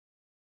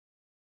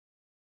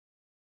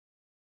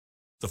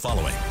The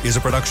following is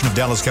a production of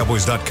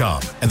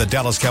DallasCowboys.com and the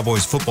Dallas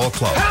Cowboys Football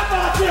Club. How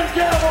about them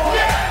Cowboys?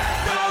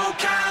 Yeah! Go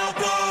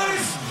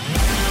Cowboys!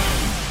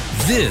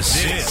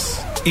 This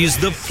is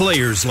the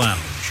Players Lounge,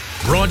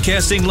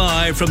 broadcasting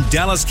live from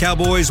Dallas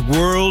Cowboys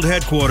World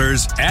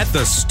Headquarters at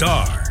the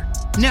Star.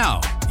 Now,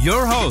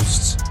 your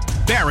hosts,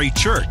 Barry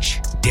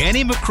Church,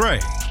 Danny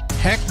McCray,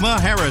 Heckma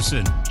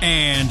Harrison,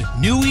 and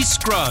Newy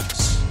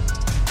Scruggs.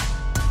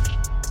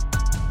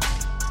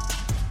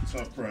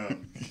 Tough crowd.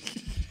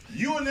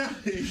 You are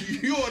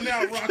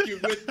now rocking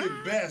with the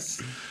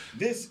best.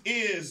 This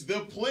is the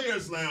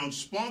Players Lounge,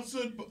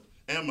 sponsored by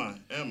Am I?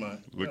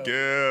 Look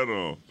at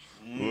him.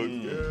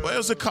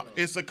 Well,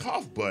 it's a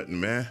cough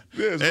button, man.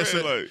 Yeah, it's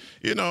really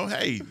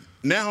hey,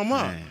 now I'm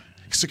up. Man.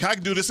 So I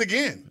can do this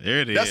again. There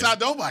it That's is. how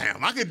dope I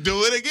am. I can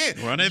do it again.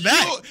 Run it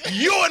back.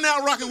 You are now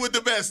rocking with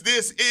the best.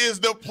 This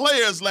is the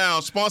Players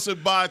Lounge,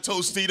 sponsored by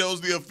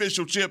Tostitos, the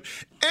official chip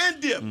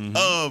and dip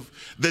of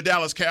the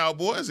Dallas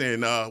Cowboys,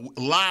 and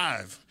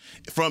live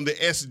from the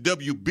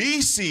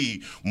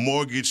SWBC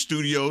Mortgage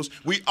Studios.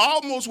 We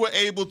almost were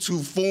able to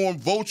form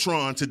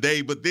Voltron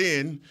today, but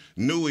then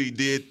Newy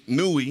did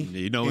Newy.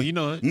 You know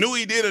it.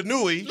 Newy did a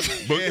Newy.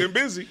 Booked and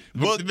busy.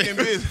 Booked and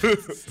busy.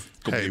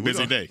 Hey,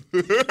 busy day.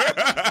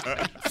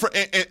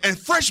 And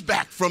fresh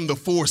back from the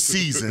Four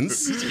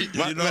Seasons. You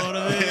know what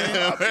I mean?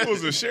 I think it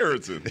was a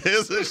Sheraton.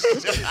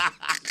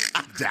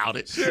 I doubt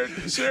it.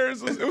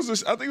 Sheraton. I think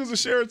it was a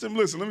Sheraton.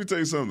 Listen, let me tell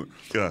you something.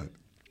 God.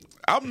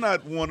 I'm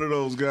not one of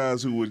those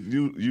guys who would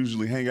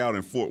usually hang out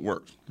in Fort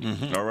Worth,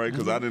 all right,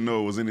 because I didn't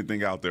know it was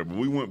anything out there. But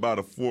we went by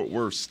the Fort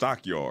Worth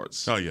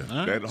stockyards. Oh, yeah.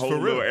 That whole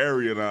little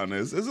area down there.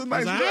 It's a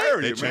nice little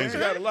area, They man. changed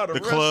You got a lot of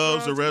the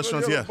clubs, the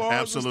restaurants, restaurants,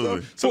 bars and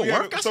absolutely. stuff. So we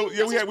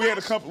had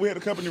a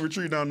Fort company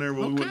retreat down there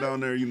where we went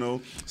down there,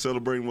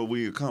 celebrating what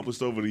we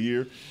accomplished over the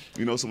year.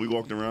 So we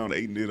walked around,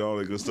 ate and did all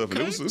that good stuff. And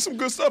it was some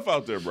good stuff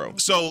out there, bro.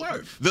 So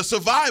the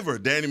survivor,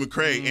 Danny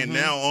McCray, and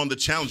now on the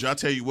challenger, I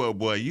tell you what,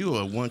 boy, you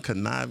are one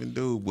conniving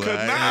dude, boy.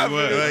 Conniving.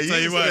 I tell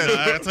you what.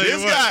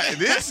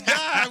 This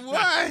guy,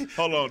 boy.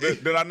 Hold on,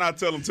 did I not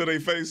tell him to their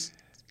face?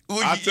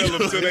 I tell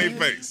them to their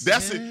face.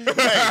 That's it.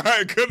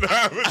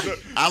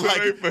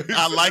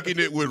 I liken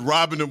it with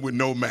robbing them with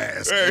no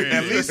mask.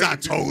 At least I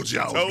told you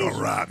I was going to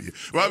rob you.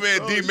 My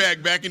man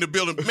D-Mac back in the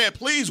building. Man,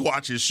 please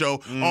watch his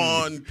show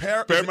on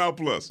Paramount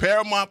Plus.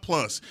 Paramount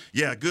Plus.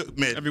 Yeah, good,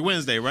 man. Every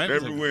Wednesday, right?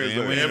 Every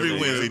Wednesday. Every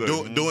Wednesday,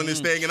 doing this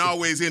thing, and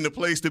always in the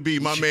place to be.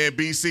 My man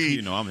BC.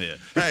 You know I'm here.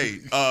 Hey,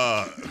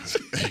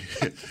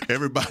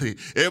 everybody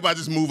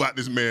just move out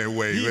this man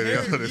way. He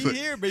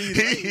here, baby.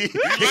 He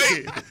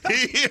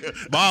here.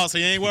 Boss,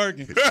 he ain't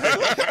working.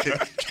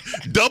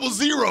 Double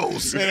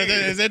zeros.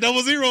 Is that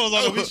double zeros?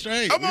 I'm gonna be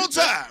straight. I'm on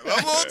time.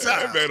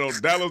 That man on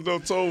Dallas no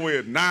tollway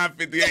at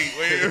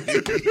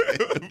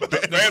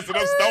 9:58. Faster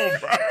than Stone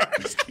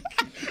Fries.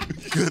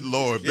 Good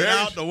Lord. Get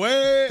out the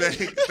way.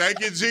 Thank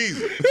you,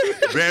 Jesus.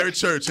 Barry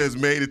Church has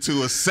made it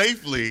to us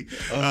safely.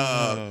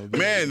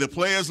 Man, the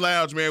Players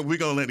Lounge, man, we're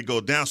going to let it go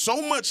down.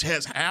 So much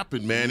has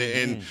happened, man,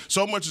 and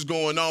so much is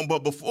going on.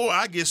 But before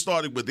I get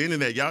started with the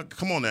internet, y'all,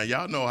 come on now.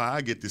 Y'all know how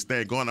I get this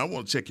thing going. I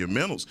want to check your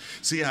mentals,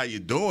 see how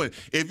you're doing.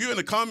 If you're in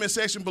the comment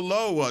section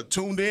below,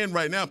 tuned in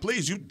right now,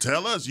 please, you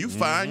tell us. You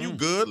fine, you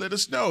good, let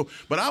us know.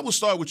 But I will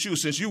start with you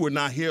since you were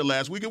not here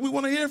last week, and we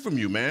want to hear from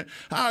you, man.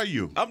 How are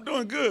you? I'm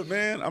doing good,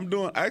 man. I'm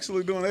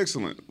actually doing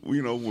excellent.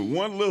 With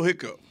one little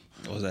hiccup.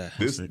 What was that?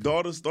 This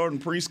daughter starting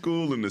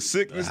preschool and the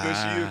sickness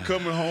that she is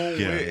coming home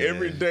with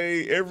every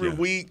day, every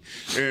week.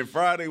 And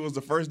Friday was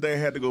the first day I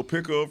had to go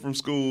pick her up from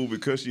school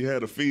because she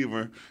had a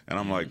fever. And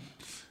I'm like,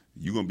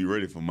 you're going to be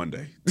ready for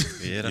Monday.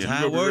 Yeah, that's You're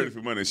how it going to be ready works.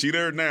 for Monday. She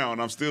there now,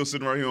 and I'm still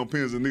sitting right here on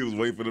pins and needles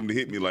waiting for them to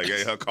hit me like,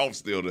 hey, her cough's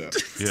still there.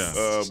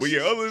 Yeah. But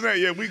other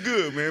than that, we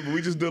good, man. But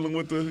we just dealing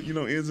with the,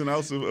 ins and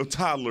outs of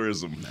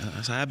toddlerism.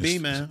 That's how I be,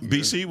 man.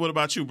 BC, what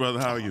about you, brother?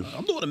 How are you?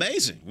 I'm doing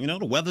amazing.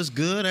 The weather's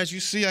good. As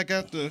you see, I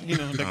got the,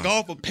 the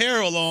golf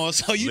apparel on,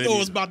 so know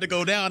it's about to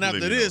go down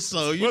after this.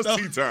 So What's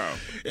tea time?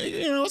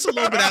 It's a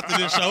little bit after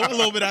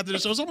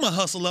this show. So I'm gonna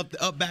hustle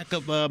back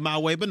up my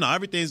way. But no,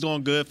 everything's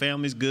doing good.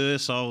 Family's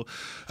good. So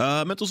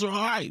mentals are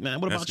all right,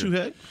 man. What about you,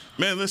 Heck?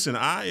 Man, listen,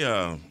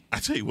 I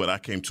tell you what, I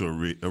came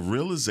to a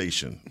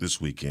realization this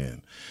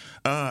weekend.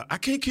 I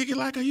can't kick it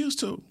like I used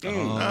to.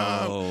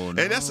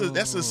 And that's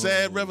a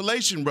sad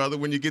revelation, brother,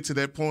 when you get to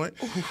that point.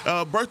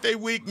 Birthday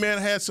week, man,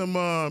 I had some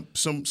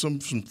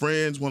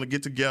friends want to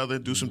get together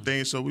and do some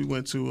things, so we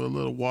went to a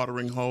little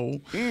watering hole.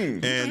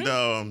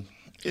 And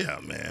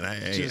yeah, man,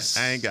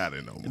 I ain't got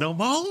it no more. No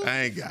more?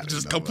 I ain't got it.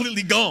 Just no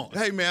completely more. gone.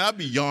 Hey, man, I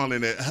be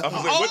yawning at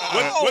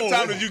What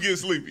time did you get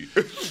sleepy?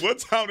 What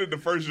time did the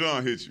first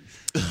yawn hit you?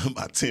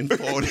 about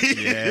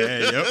 10:40.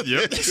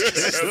 Yep.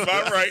 That's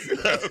about right.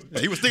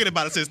 He was thinking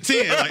about it since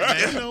 10. Like,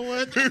 man, you know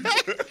what? But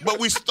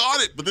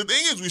the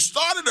thing is, we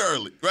started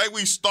early, right?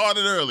 We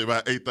started early,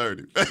 about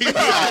 8:30.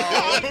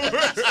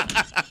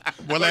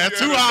 Well, last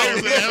 2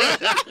 hours.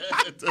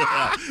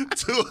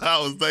 2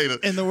 hours later.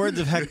 In the words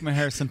of Heckma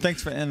Harrison,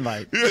 thanks for the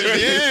invite.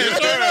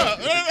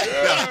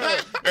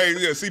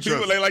 Hey, see,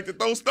 people, they like to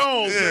throw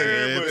stones,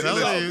 man. But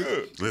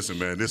Listen,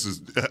 man,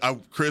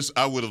 Chris,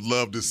 I would have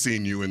loved to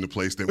seen you in the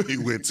place that we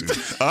went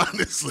to.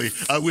 Honestly,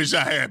 I wish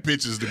I had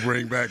pictures to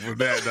bring back from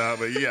that, dog.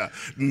 But yeah,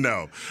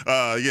 no.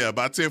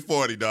 About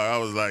 10:40, dog, I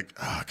was like,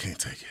 I can't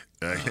take it.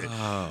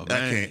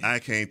 I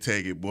can't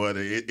take it, boy.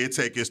 It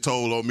take its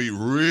toll on me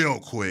real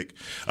quick.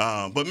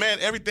 But man,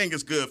 everything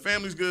is good.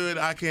 Family's good.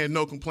 I can't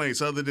no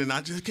complaints other than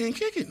I just can't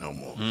kick it no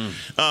more.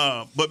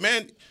 But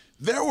man,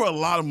 there were a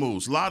lot of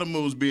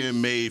moves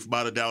being made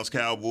by the Dallas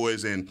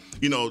Cowboys. And,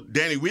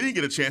 Danny, we didn't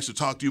get a chance to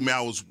talk to you, man.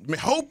 I was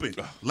hoping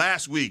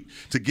last week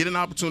to get an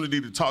opportunity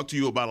to talk to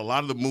you about a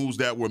lot of the moves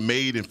that were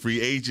made in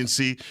free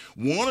agency.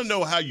 Want to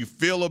know how you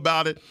feel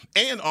about it,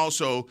 and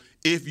also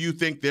if you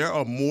think there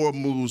are more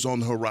moves on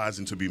the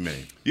horizon to be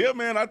made. Yeah,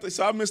 man. I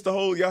missed the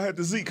whole y'all had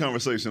the Zeke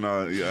conversation.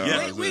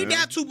 We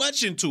got too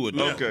much into it,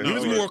 though. Okay. It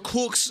was more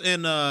Cooks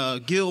and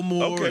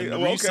Gilmore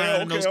and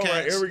re-signing those cats. All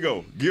right, here we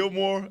go.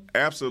 Gilmore,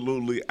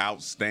 absolutely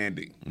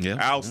outstanding. Yeah.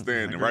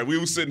 Outstanding, right? We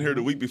were sitting here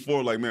the week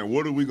before like, man,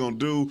 what are we going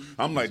to do?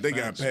 I'm like, they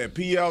got Pat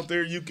P out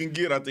there you can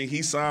get. I think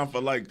he signed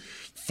for like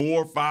 $4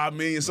 or $5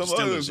 million, some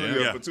others.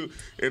 For two.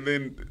 And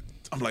then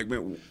I'm like,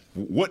 man,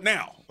 what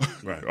now?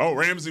 Right. Oh,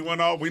 Ramsey went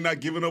off. We're not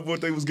giving up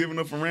what they was giving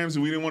up for Ramsey.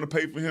 We didn't want to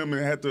pay for him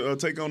and had to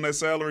take on that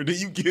salary. Then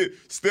you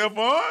get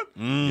Stephon.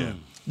 Yeah.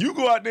 You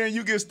go out there and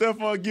you get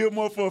Stephon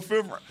Gilmore for a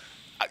fifth round.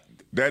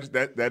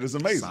 That is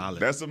amazing. Solid.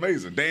 That's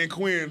amazing. Dan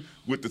Quinn,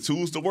 with the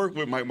tools to work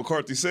with, Mike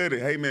McCarthy said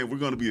it, hey, man, we're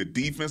going to be a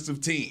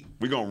defensive team.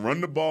 We're going to run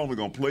the ball and we're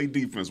going to play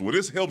defense. Well,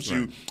 this helps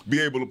you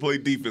be able to play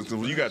defense because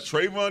when you got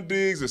Trayvon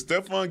Diggs and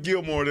Stephon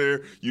Gilmore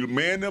there, you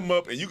man them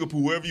up and you can put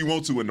whoever you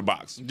want to in the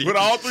box. Put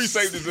all three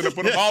safeties in there,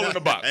 put them all in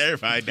the box.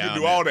 Everybody down. You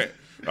can do all that.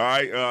 All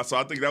right, so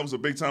I think that was a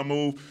big-time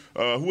move.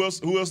 Who else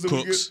did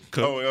we get?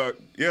 Cook.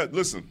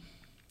 Listen.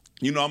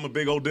 I'm a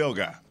big Odell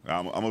guy.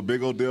 I'm a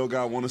big Odell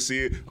guy. I want to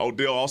see it.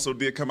 Odell also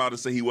did come out and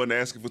say he wasn't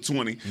asking for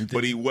 20,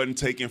 but he wasn't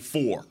taking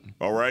 4.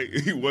 All right?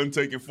 He wasn't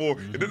taking 4.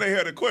 And then they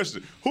had a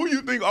question. Who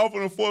you think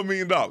offered him $4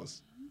 million?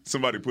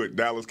 Somebody put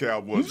Dallas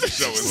Cowboys to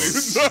show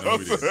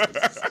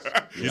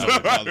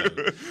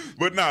it.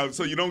 But no,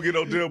 so you don't get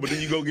Odell, but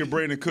then you go get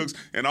Brandon Cooks.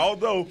 And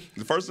although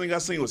the first thing I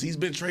seen was he's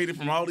been traded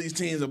from all these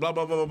teams and blah,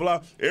 blah, blah, blah,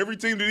 blah. Every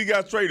team that he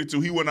got traded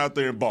to, he went out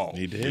there and balled.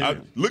 He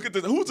did. Look at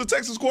who's the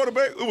Texas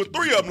quarterback? It was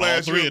 3 of them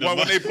last year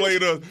when they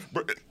played us.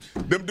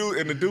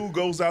 The dude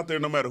goes out there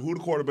no matter who the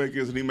quarterback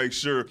is, and he makes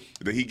sure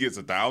that he gets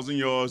 1,000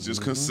 yards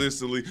just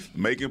consistently,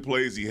 making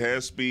plays. He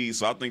has speed.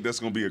 So I think that's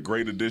going to be a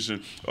great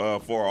addition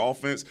for our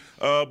offense.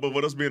 But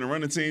with us being a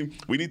running team,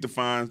 we need to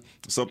find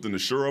something to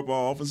shore up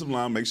our offensive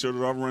line, make sure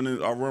that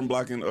our run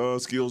blocking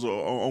skills are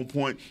on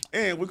point,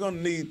 and we're going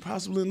to need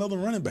possibly another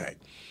running back.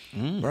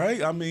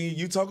 Right? I mean,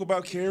 you talk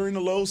about carrying the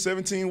load,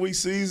 17-week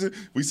season.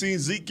 We seen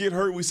Zeke get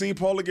hurt. We seen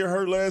Paula get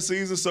hurt last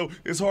season. So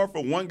it's hard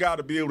for one guy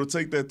to be able to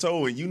take that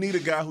toll, and you need a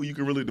guy who you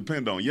can really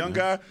depend on. Young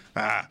guy,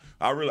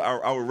 I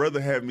would rather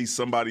have me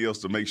somebody else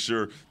to make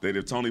sure that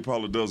if Tony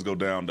Pollard does go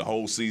down, the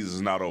whole season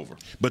is not over.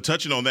 But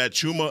touching on that,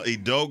 Chuma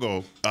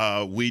Edogo,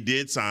 we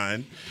did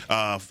sign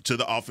to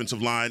the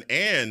offensive line,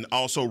 and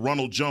also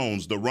Ronald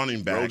Jones, the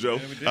running back.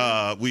 Rojo.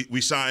 We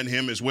signed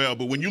him as well.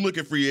 But when you look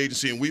at free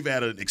agency, and we've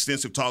had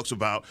extensive talks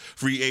about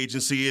free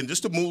agency and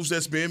just the moves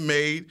that's been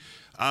made,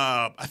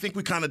 I think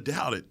we kind of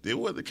doubted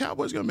the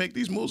Cowboys going to make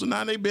these moves, and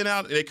now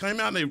they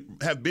came out and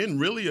they have been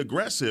really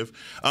aggressive.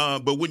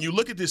 But when you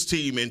look at this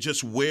team and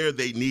just where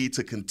they need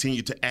to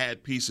continue to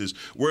add pieces,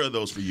 where are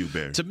those for you,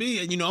 Barry? To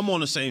me, I'm on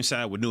the same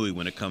side with Newey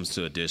when it comes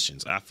to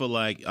additions. I feel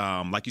like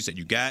you said,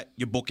 you got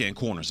your bookend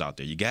corners out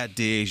there. You got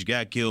Diggs, you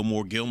got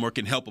Gilmore. Gilmore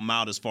can help them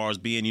out as far as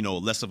being,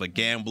 less of a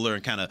gambler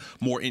and kind of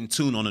more in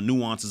tune on the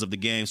nuances of the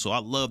game. So I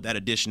love that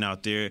addition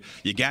out there.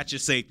 You got your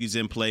safeties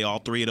in play, all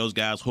 3 of those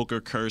guys,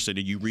 Hooker, Curse, and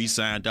then you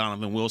re-sign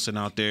Donovan Wilson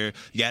out there.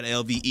 You got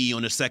LVE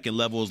on the second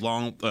level as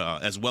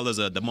well as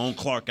Damone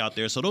Clark out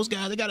there. So those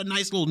guys, they got a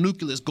nice little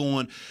nucleus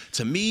going.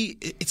 To me,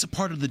 it's a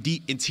part of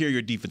the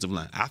interior defensive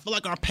line. I feel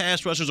like our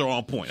pass rushers are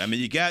on point. I mean,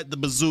 you got the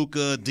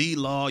Bazooka,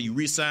 D-Law, you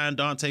re-signed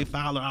Dante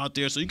Fowler out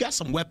there. So you got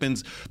some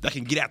weapons that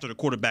can get after the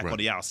quarterback on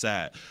the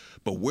outside.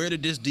 But where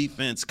did this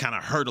defense kind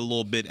of hurt a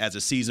little bit as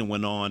the season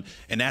went on?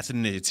 And that's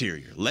in the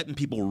interior, letting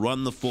people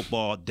run the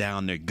football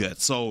down their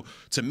guts. So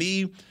to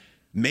me,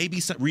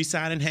 maybe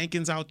re-signing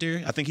Hankins out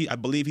there. I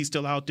believe he's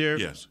still out there.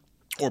 Yes.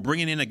 Or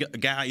bringing in a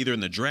guy either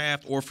in the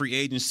draft or free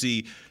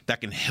agency that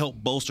can help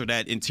bolster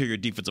that interior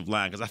defensive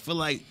line. Because I feel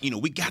like,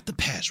 we got the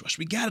pass rush.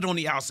 We got it on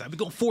the outside. We're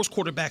going to force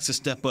quarterbacks to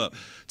step up.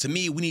 To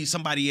me, we need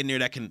somebody in there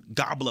that can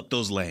gobble up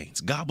those lanes,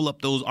 gobble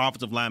up those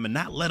offensive linemen,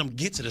 not let them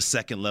get to the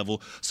second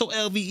level. So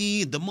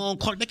LVE, Damone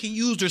Clark, they can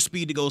use their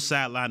speed to go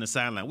sideline to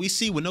sideline. We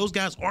see when those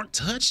guys aren't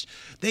touched,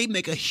 they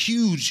make a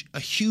huge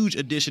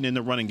addition in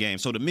the running game.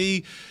 So to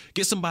me,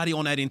 get somebody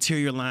on that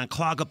interior line,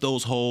 clog up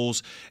those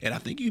holes, and I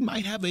think you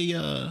might have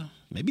a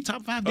maybe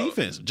top 5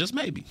 defense, just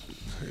maybe.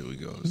 Here we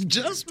go.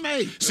 Just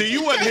maybe. See,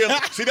 you wasn't here.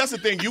 See, that's the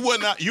thing. You were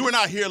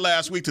not here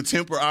last week to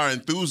temper our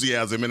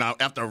enthusiasm. And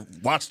after I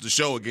watched the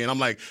show again, I'm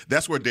like,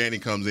 that's where Danny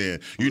comes in.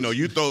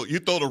 You throw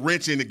the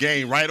wrench in the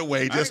game right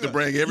away just to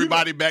bring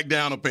everybody back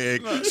down a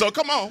peg. So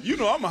come on.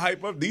 I'm a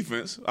hype up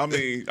defense. I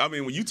mean,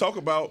 when you talk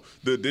about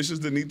the additions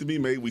that need to be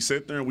made, we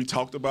sat there and we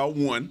talked about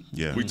one.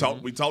 Yeah. We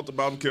talked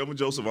about Kelvin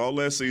Joseph all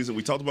last season.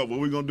 We talked about what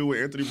we're gonna do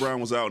when Anthony Brown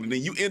was out, and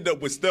then you end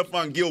up with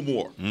Stephon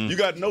Gilmore. You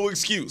got no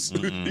excuse.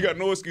 You got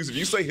no excuse. If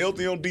you stay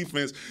healthy on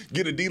defense,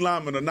 get a D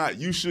lineman or not,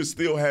 you should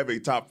still have a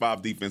top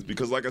 5 defense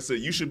because, like I said,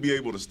 you should be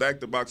able to stack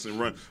the box and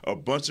run a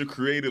bunch of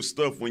creative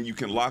stuff when you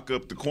can lock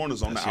up the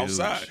corners on the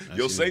outside.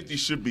 Your safety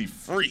should be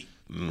free.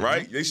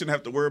 Right? They shouldn't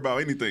have to worry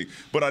about anything.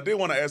 But I did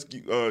want to ask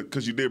you,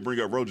 because you did bring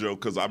up Rojo,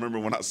 because I remember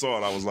when I saw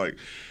it, I was like,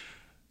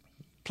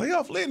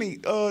 Playoff Lenny,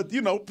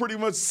 pretty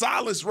much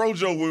silenced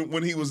Rojo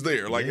when he was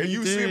there. Like, and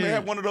you see him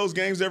have one of those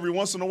games every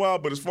once in a while,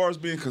 but as far as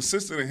being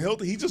consistent and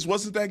healthy, he just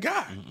wasn't that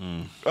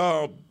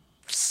guy.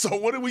 So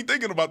what are we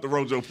thinking about the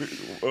Rojo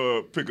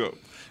pickup?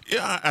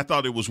 Yeah, I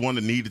thought it was one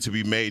that needed to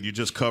be made. You're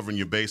just covering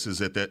your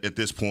bases at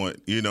this point.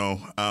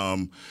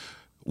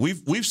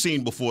 We've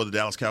seen before the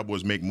Dallas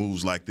Cowboys make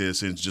moves like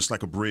this, and it's just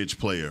like a bridge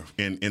player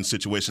in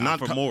situations. Not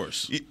for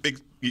Morris.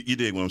 You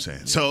dig what I'm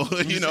saying? So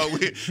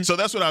so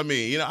that's what I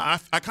mean. I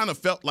kind of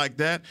felt like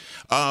that,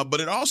 but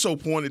it also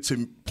pointed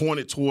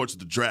towards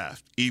the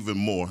draft even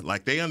more.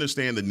 Like they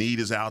understand the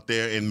need is out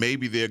there, and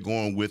maybe they're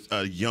going with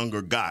a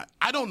younger guy.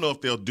 I don't know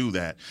if they'll do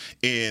that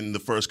in the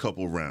first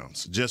couple of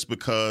rounds, just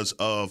because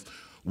of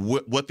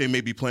what they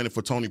may be planning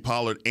for Tony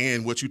Pollard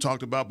and what you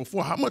talked about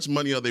before. How much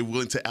money are they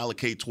willing to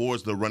allocate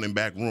towards the running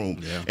back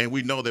room? Yeah. And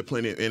we know that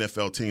plenty of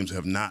NFL teams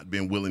have not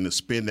been willing to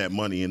spend that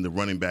money in the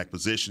running back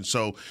position.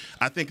 So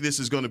I think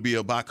this is going to be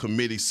a by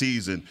committee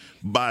season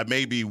by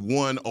maybe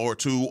 1 or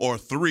 2 or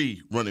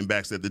 3 running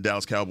backs that the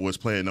Dallas Cowboys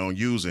plan on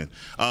using.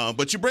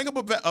 But you bring up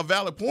a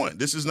valid point.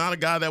 This is not a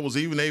guy that was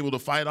even able to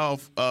fight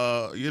off,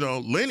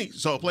 Lenny,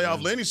 so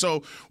playoff Lenny.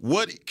 So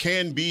what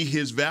can be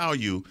his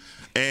value?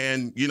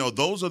 And,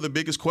 those are the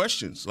biggest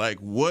questions. Like,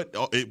 what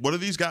are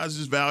these guys'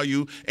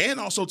 value? And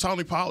also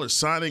Tony Pollard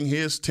signing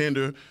his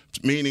tender,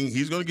 meaning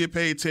he's going to get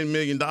paid $10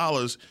 million.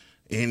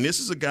 And this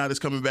is a guy that's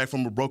coming back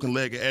from a broken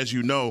leg, as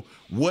you know.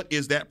 What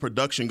is that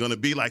production going to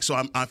be like?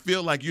 So I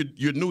feel like you're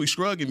Newey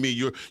shrugging me.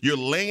 You're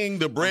laying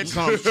the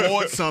breadcrumbs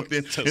towards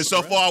something. And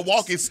so far I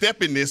walk and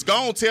step in this. Go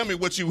on, tell me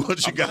what you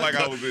got. Like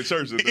I was in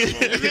church at this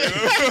moment.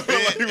 I feel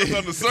like he was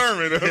on the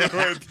sermon.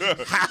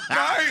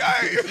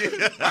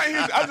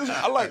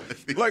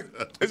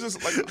 It's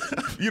just like,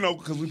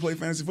 because we play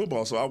fantasy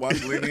football. So I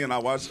watch Lenny and I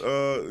watch,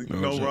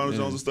 Ronald Jones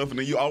and stuff. And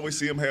then you always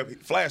see him have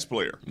flash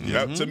player.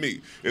 That, to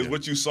me, is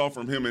what you saw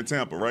from him in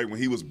Tampa, right? When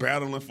he was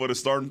battling for the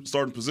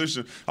starting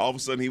position, all of a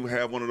sudden he would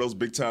have one of those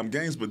big-time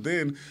games. But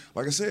then,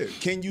 like I said,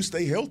 can you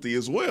stay healthy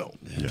as well?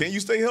 Yeah. Can you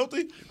stay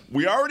healthy?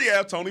 We already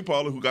have Tony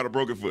Pollard, who got a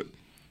broken foot.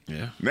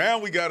 Yeah. Now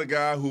we got a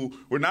guy who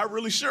we're not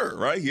really sure,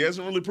 right? He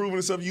hasn't really proven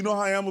himself. You know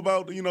how I am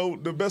about,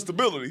 the best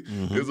ability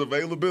is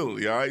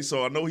availability, all right?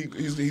 So I know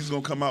he's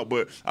going to come out,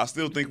 but I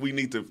still think we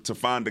need to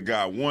find a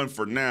guy, 1,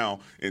 for now,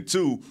 and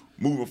 2,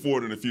 moving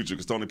forward in the future,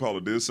 because Tony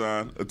Pollard did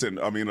sign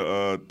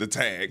the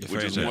tag,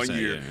 which is 1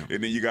 year. Yeah.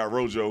 And then you got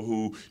Rojo,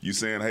 who you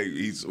saying, hey,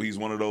 he's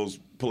one of those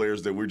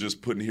players that we're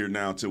just putting here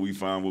now until we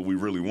find what we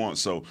really want.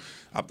 So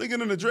I'm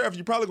thinking in the draft,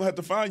 you're probably going to have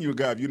to find you a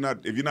guy if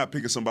you're not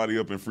picking somebody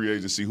up in free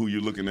agency who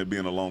you're looking at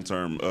being a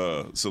long-term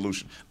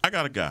solution. I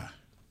got a guy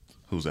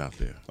who's out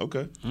there.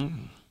 Okay.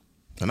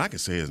 And I can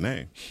say his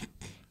name.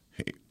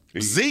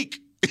 Zeke.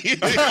 Like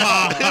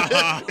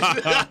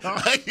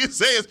you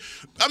say,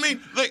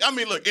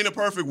 look, in a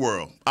perfect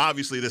world,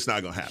 obviously that's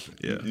not going to happen.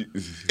 Yeah.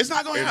 It's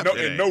not going to happen.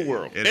 In no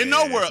world. In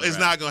no world, it's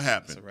not going to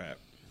happen. It's a wrap.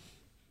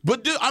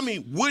 But,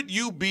 would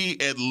you be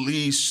at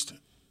least,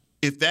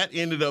 if that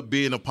ended up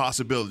being a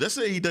possibility, let's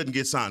say he doesn't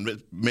get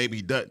signed,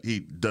 maybe he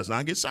does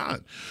not get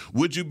signed,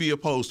 would you be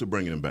opposed to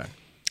bringing him back?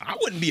 I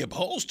wouldn't be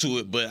opposed to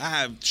it, but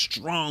I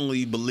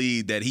strongly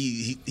believe that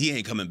he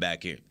ain't coming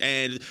back here.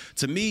 And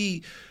to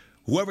me,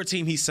 whoever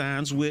team he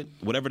signs with,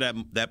 whatever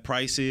that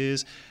price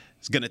is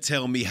going to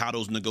tell me how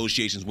those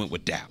negotiations went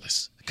with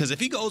Dallas. Because if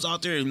he goes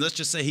out there and let's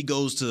just say he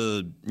goes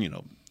to,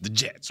 the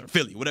Jets or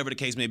Philly, whatever the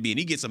case may be, and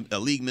he gets a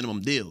league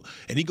minimum deal,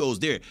 and he goes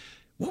there,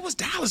 what was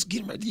Dallas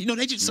getting ready?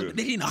 They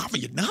didn't offer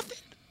you nothing.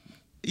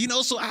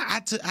 So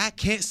I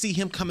can't see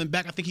him coming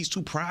back. I think he's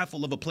too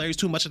prideful of a player. He's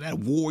too much of that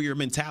warrior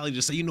mentality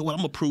to say, you know what, I'm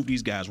going to prove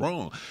these guys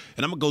wrong,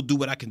 and I'm going to go do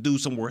what I can do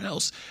somewhere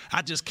else.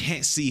 I just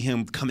can't see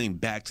him coming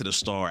back to the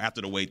Star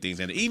after the way things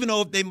ended. Even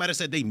though they might have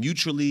said they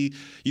mutually,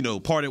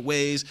 parted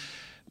ways,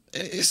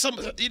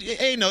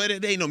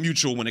 it ain't no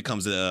mutual when it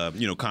comes to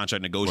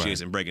contract negotiations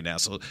and breaking down.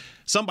 So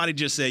somebody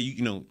just said,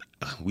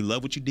 we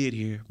love what you did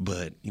here,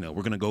 but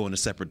we're gonna go in a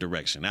separate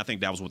direction. And I think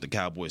that was what the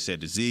Cowboys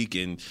said to Zeke,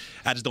 and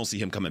I just don't see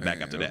him coming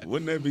back after that.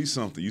 Wouldn't that be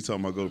something? You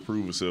talking about go to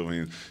prove yourself,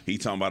 and he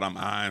talking about I'm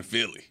eyeing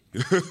Philly.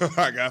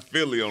 I got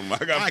Philly on my.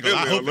 I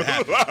hope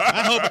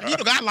you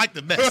know I like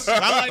the best.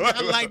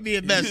 I like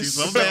being messy.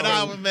 So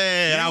I would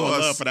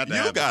love for that to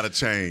happen. You gotta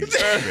change.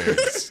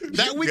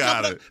 That week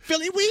coming up,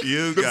 Philly week.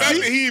 The fact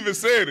that he even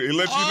said it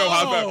lets you know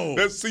how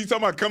that. See,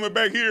 talking about coming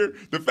back here.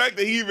 The fact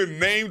that he even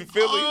named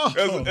Philly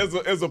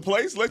as a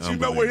place lets you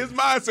know where his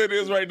mindset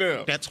is right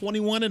now. That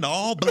 21 in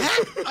all black.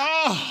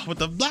 With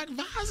the black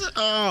visor.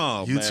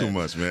 You too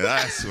much, man. I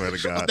swear to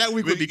God. That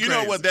week would be crazy. You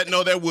know what?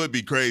 That would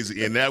be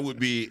crazy, and that would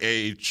be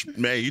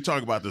man. You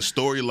talk about the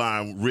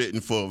storyline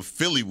written for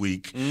Philly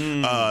week.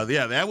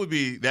 That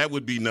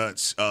would be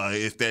nuts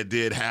if that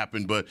did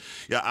happen. But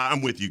yeah,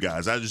 I'm with you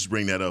guys. I just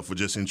bring that up for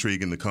just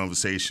intriguing the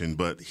conversation.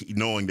 But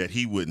knowing that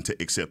he wouldn't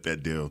accept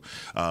that deal,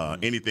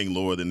 anything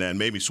lower than that,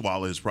 maybe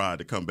swallow his pride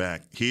to come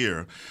back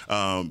here.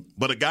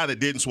 But a guy that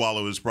didn't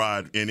swallow his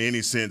pride in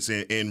any sense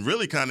and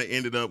really kind of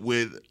ended up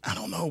with, I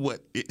don't know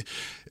what,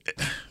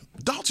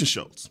 Dalton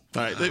Schultz.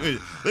 All right,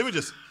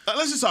 let's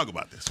just talk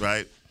about this,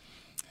 right?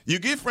 You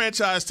get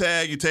franchise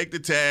tag, you take the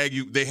tag.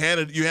 You had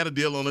a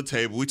deal on the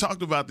table. We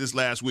talked about this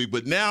last week,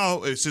 but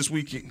now since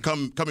we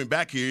coming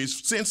back here,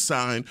 he's since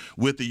signed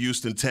with the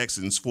Houston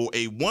Texans for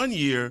a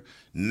 1-year,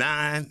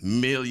 $9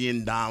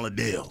 million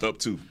deal. Up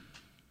to.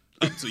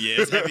 Yeah,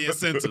 it's heavy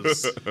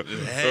incentives.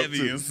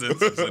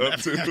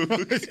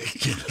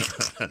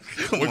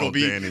 We're going to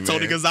be Danny,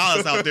 Tony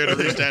Gonzalez out there to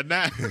reach that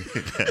 9.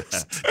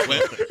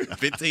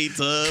 15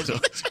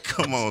 tubs.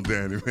 Come on,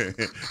 Danny, man.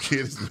 Get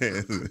his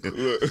man.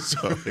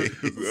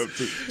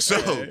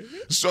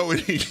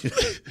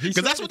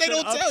 Because that's what they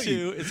don't tell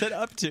you. It said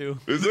up to.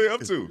 It's up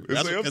to.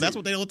 That's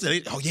what they don't tell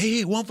you. Oh,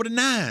 yeah, one for the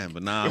 9.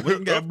 But nah, we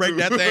got to break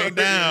that thing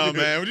down,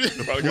 man.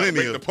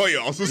 Plenty of the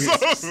playoffs or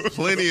something.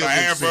 Plenty of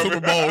Super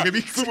Bowl. Give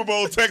me Super Bowl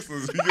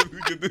Texans.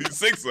 You get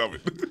 6 of it.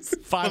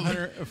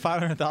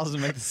 500,000 to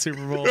make the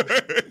Super Bowl.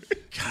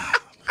 God.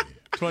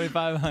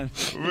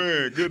 2,500.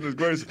 Man, goodness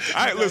gracious.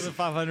 All right, listen.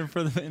 500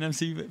 for the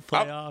NFC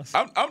playoffs.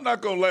 I'm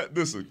not gonna let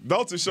this.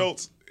 Dalton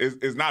Schultz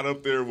is not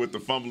up there with the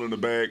fumble in the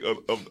bag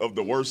of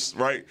the worst,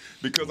 right?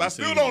 Because I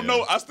still don't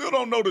know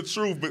the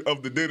truth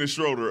of the Dennis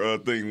Schroeder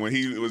thing when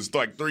he was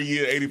like 3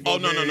 years, 84. Oh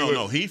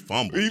no, he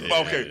fumbled.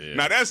 Okay,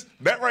 now that's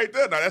right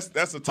there. Now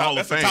that's a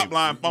top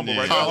line fumble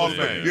right there. Hall of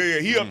Fame. Yeah,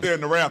 he up there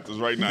in the Raptors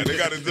right now. They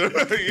got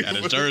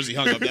his jersey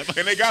hung up there.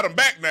 And they got him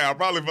back now,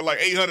 probably for like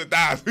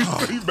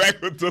 $800,000. He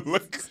back with the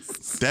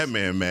Lakers. That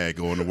man mad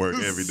going to work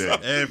every day.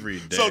 Every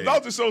day. So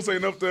Dalton Schultz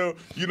ain't up there,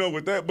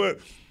 with that. But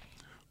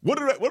what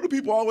do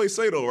people always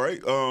say though, right?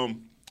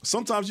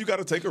 Sometimes you got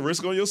to take a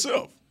risk on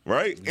yourself,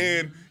 right?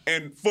 Mm-hmm.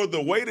 And for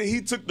the way that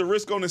he took the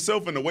risk on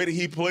himself and the way that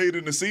he played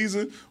in the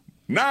season,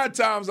 9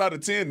 times out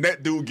of 10,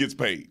 that dude gets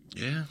paid.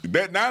 Yeah.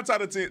 That 9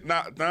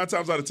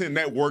 times out of 10,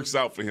 that works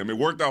out for him. It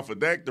worked out for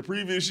Dak the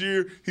previous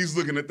year. He's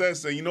looking at that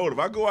saying, you know what, if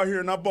I go out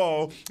here and I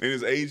ball, and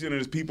his agent and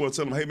his people are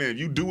telling him, hey, man, if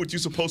you do what you're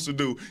supposed to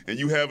do and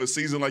you have a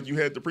season like you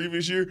had the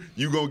previous year,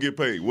 you're going to get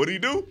paid. What did he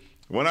do?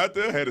 Went out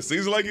there, had a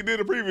season like he did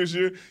the previous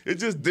year. It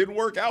just didn't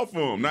work out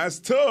for him. Now, it's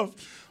tough.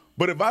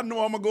 But if I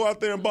know I'm going to go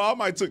out there and ball, I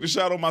might take the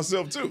shot on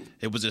myself, too.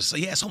 It was just,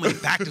 so many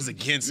factors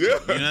against him. You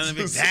know what I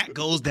mean? Dak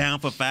goes down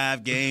for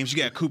 5 games.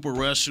 You got Cooper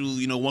Rush,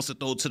 who, wants to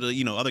throw to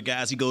the, other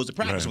guys he goes to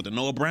practice with, the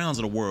Noah Browns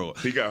of the world.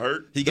 He got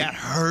hurt? He got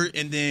hurt,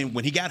 and then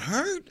when he got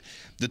hurt,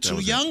 the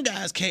 2 young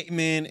guys came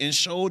in and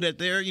showed that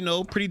they're,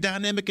 pretty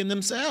dynamic in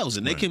themselves,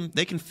 and they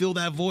can fill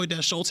that void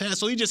that Schultz has.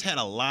 So he just had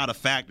a lot of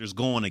factors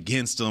going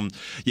against him.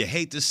 You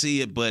hate to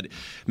see it, but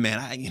man,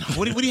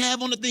 what did he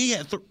have on the thing? He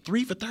had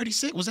 3 for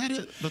 36. Was that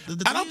it?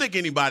 I don't think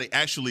anybody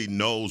actually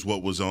knows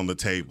what was on the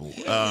table.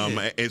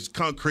 It's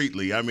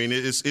concretely. I mean,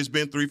 it's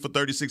been 3 for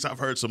 36. I've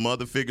heard some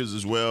other figures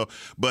as well,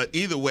 but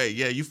either way,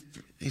 yeah,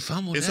 he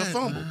fumbled. It's a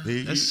fumble.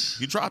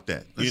 You dropped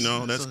that.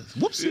 That's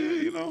whoops.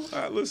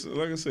 Yeah, listen.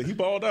 Like I said, he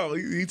balled out.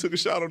 He took a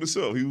shot on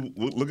himself. He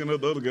was looking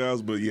at the other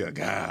guys, but yeah,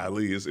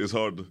 golly, it's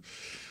hard to.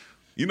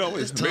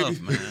 It's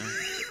tough, man.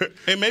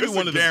 And maybe it's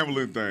one a of the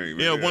gambling thing.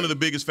 Yeah, one of the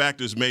biggest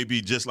factors may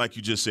be just like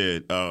you just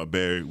said,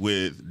 Barry,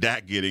 with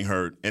Dak getting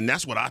hurt, and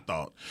that's what I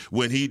thought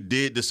when he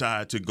did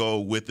decide to go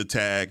with the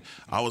tag.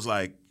 I was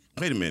like,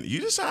 wait a minute, you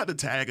decide to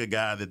tag a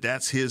guy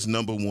that's his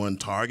number 1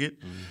 target.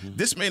 Mm-hmm.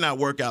 This may not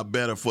work out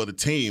better for the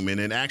team, and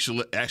in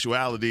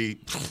actuality,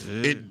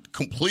 it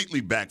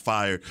completely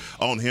backfired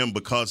on him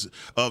because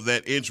of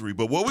that injury.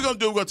 But what we're going to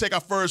do, we're going to take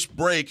our first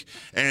break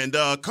and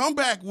come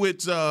back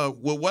with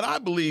what I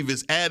believe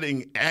is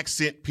adding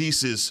accent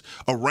pieces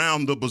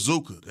around the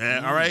bazooka.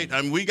 All right?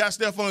 I mean, we got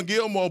Stephon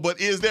Gilmore, but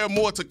is there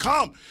more to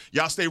come?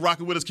 Y'all stay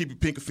rocking with us. Keep your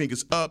pinky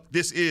fingers up.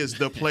 This is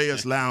the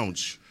Players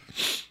Lounge.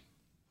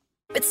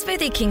 With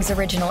Smoothie King's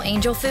original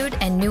Angel Food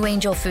and new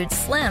Angel Food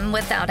Slim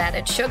without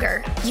added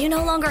sugar, you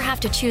no longer have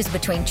to choose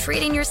between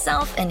treating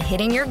yourself and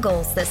hitting your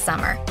goals this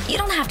summer. You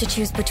don't have to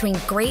choose between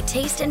great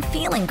taste and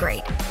feeling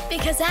great.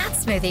 Because at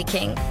Smoothie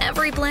King,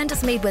 every blend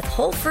is made with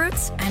whole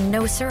fruits and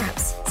no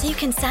syrups, so you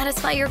can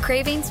satisfy your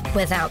cravings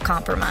without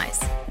compromise.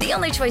 The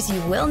only choice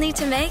you will need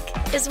to make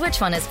is which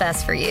one is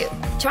best for you.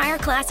 Try our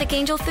classic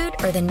Angel Food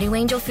or the new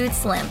Angel Food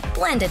Slim,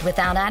 blended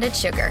without added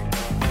sugar.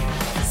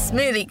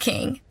 Smoothie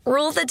King.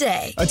 Rule the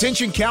day.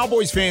 Attention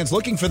Cowboys fans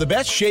looking for the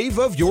best shave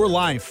of your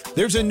life.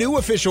 There's a new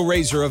official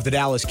razor of the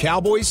Dallas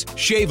Cowboys,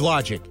 Shave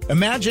Logic.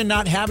 Imagine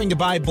not having to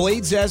buy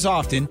blades as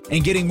often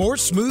and getting more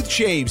smooth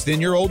shaves than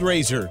your old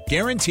razor,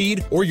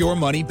 guaranteed or your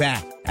money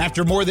back.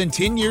 After more than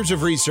 10 years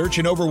of research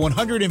and over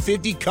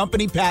 150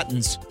 company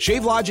patents,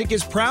 ShaveLogic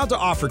is proud to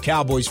offer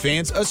Cowboys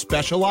fans a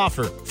special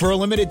offer. For a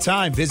limited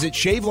time, visit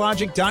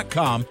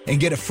ShaveLogic.com and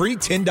get a free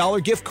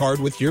 $10 gift card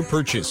with your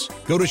purchase.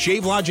 Go to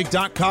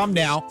ShaveLogic.com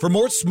now for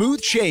more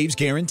smooth shaves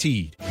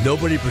guaranteed.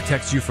 Nobody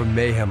protects you from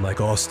mayhem like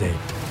Allstate.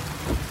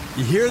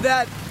 You hear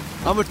that?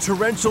 I'm a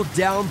torrential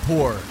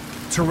downpour.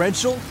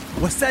 Torrential?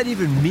 What's that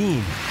even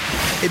mean?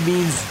 It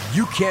means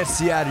you can't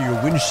see out of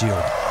your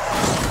windshield.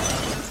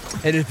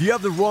 And if you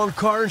have the wrong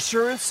car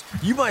insurance,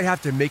 you might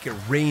have to make it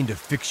rain to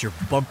fix your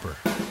bumper.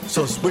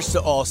 So switch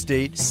to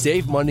Allstate,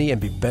 save money, and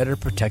be better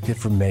protected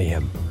from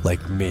mayhem,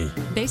 like me.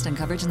 Based on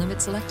coverage and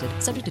limits selected,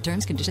 subject to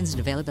terms, conditions, and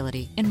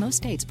availability. In most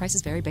states,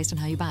 prices vary based on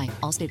how you buy.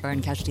 Allstate Bar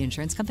and Casualty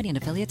Insurance Company and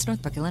affiliates,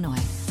 Northbrook, Illinois.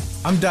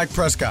 I'm Dak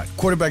Prescott,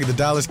 quarterback of the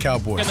Dallas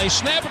Cowboys. And they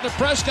snap it to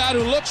Prescott,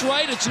 who looks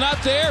right. It's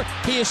not there.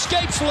 He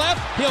escapes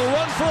left. He'll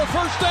run for a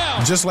first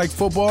down. Just like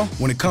football,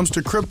 when it comes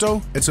to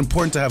crypto, it's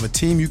important to have a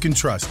team you can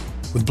trust.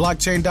 With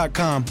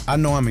Blockchain.com, I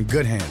know I'm in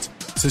good hands.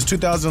 Since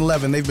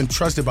 2011, they've been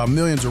trusted by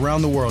millions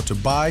around the world to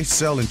buy,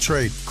 sell, and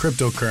trade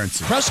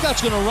cryptocurrency.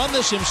 Prescott's going to run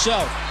this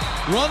himself.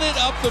 Run it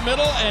up the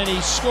middle, and he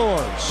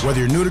scores.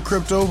 Whether you're new to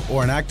crypto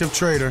or an active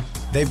trader,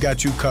 they've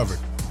got you covered.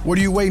 What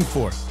are you waiting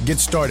for? Get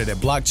started at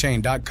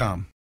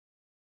Blockchain.com.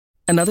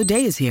 Another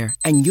day is here,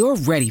 and you're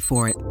ready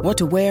for it. What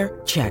to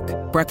wear? Check.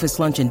 Breakfast,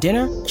 lunch, and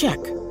dinner?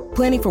 Check.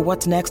 Planning for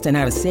what's next and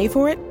how to save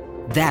for it?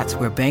 That's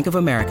where Bank of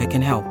America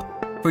can help.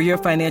 For your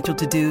financial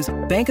to-dos,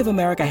 Bank of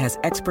America has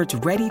experts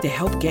ready to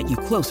help get you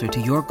closer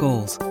to your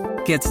goals.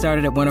 Get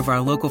started at one of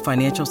our local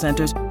financial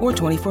centers or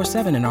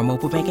 24/7 in our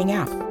mobile banking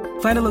app.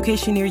 Find a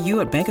location near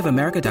you at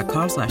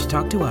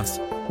bankofamerica.com/talktous.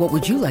 What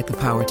would you like the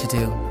power to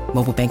do?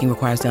 Mobile banking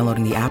requires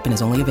downloading the app and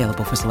is only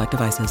available for select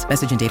devices.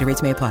 Message and data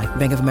rates may apply.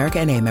 Bank of America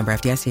NA, member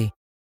FDIC.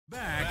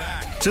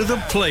 Back to the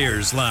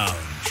Players Lounge.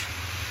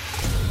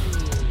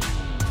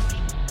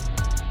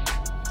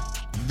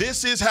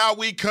 This is How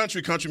We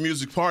Country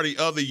Music Party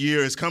of the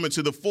Year is coming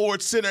to the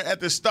Ford Center at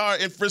the Star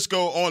in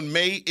Frisco on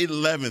May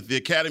 11th. The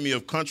Academy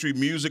of Country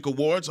Music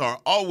Awards are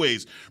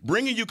always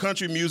bringing you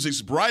country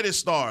music's brightest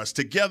stars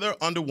together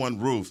under one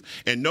roof.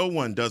 And no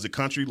one does a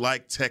country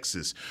like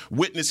Texas.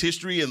 Witness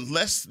history in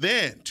less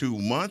than 2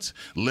 months.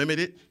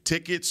 Limited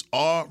tickets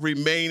are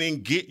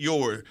remaining. Get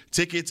your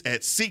tickets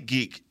at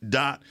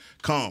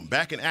SeatGeek.com.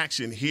 Back in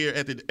action here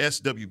at the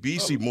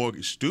SWBC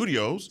Mortgage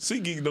Studios.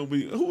 SeatGeek don't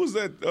be. Who was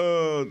that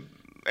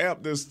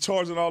app that's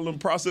charging all them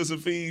processing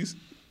fees?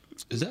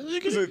 Is that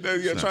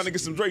yeah, trying to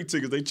get some Drake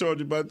tickets? They charge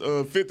you about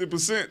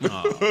 50%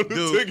 of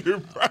the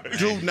ticket price.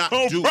 Do not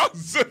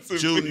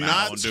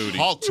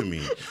talk to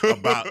me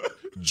about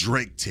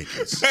Drake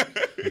tickets.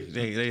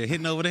 They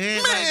hitting over the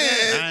head like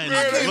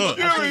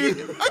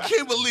that. I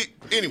can't believe.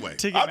 Anyway,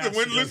 I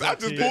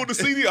just pulled the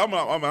CD. I'm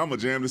a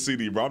jam the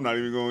CD, bro. I'm not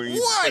even going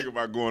to think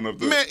about going up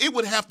there. Man, it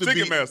would have to be.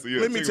 Ticketmaster, yeah.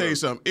 Let me tell you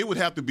something. It would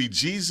have to be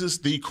Jesus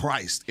the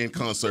Christ in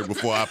concert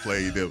before I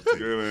played them.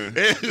 They'd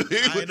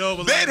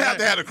have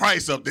to have the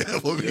Christ up there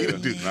for me to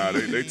do. Nah,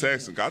 they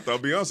taxing. I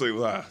thought Beyonce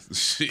was high.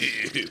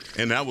 Shit.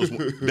 And that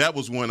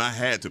was one I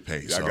had to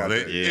pay. So I got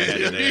that. Yeah,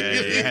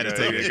 had to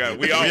take it.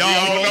 We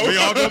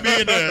all gonna be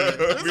in there.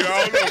 We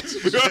all know.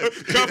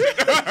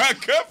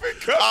 Cuff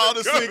it. All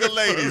the single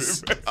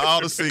ladies.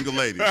 All the single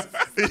ladies.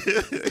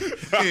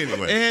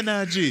 Anyway.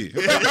 NIG.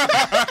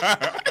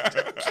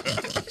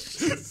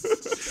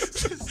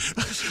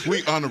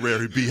 We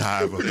honorary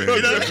beehive up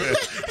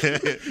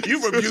there. You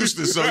from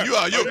Houston, so you're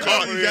a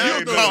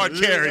card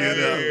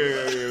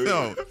carrier.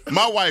 No,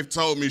 my wife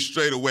told me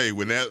straight away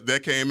when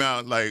that came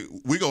out, like,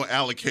 we're gonna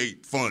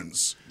allocate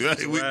funds.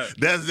 That's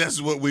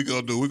what we're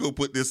gonna do. We're gonna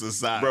put this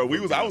aside. Bro,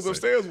 I was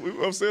upstairs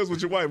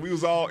with your wife. We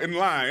was all in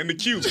line in the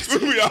queue.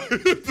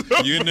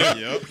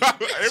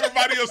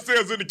 Everybody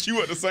upstairs in the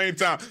queue at the same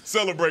time,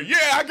 celebrate. Yeah,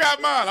 I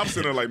got mine. I'm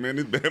sitting there like, man,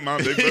 this bad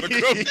mom, they better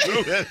come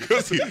through.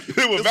 Because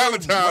it was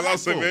Valentine's. I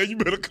said, man, you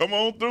better come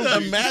on through.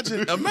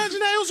 Imagine that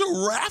it was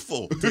a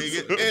raffle.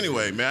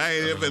 Anyway, man, I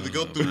ain't ever had to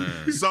go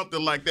through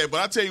something like that.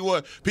 But I tell you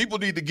what, people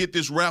need to get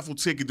this raffle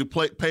ticket to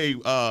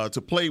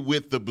play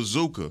with the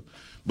bazooka.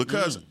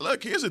 Because,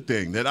 look, here's the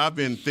thing that I've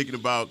been thinking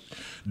about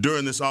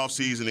during this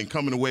offseason and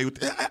coming away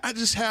with. I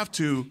just have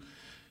to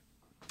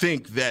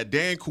think that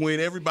Dan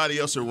Quinn, everybody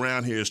else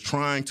around here is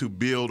trying to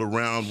build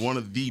around one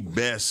of the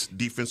best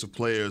defensive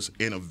players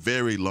in a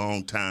very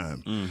long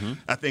time. Mm-hmm.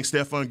 I think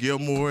Stephon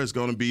Gilmore is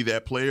going to be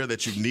that player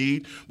that you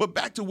need. But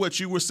back to what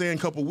you were saying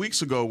a couple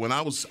weeks ago when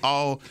I was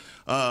all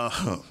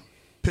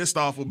pissed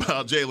off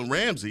about Jalen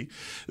Ramsey.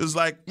 It was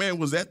like, man,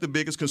 was that the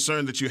biggest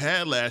concern that you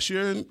had last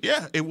year? And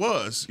yeah, it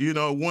was. You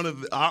know, one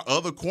of our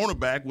other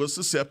cornerback was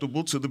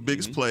susceptible to the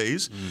biggest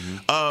plays.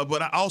 Mm-hmm.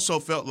 But I also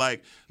felt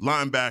like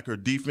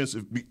linebacker,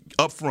 defensive,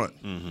 up front.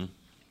 Mm-hmm.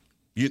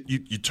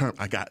 you turn.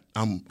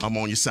 I'm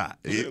on your side.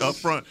 Up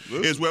front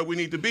is where we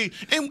need to be.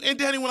 And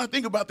Danny, when I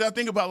think about that, I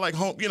think about like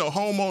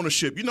home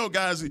ownership.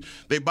 Guys,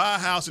 they buy a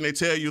house and they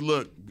tell you,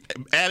 look,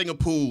 adding a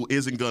pool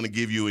isn't going to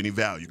give you any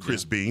value,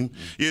 Chris Beam.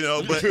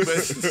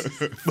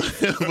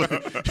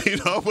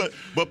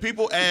 But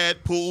people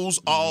add pools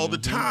all the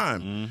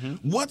time.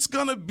 What's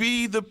going to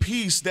be the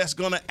piece that's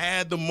going to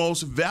add the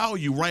most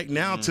value right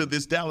now to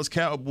this Dallas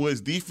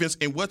Cowboys defense?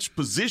 And which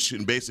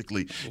position,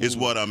 basically, is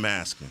what I'm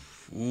asking.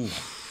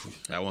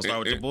 I want to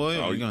start with the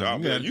boy.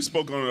 You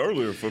spoke on it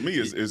earlier. For me,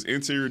 is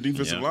interior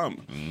defensive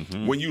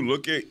lineman. When you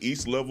look at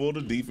each level of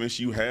the defense,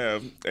 you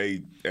have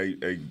a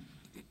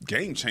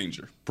game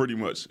changer, pretty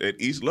much, at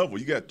each level.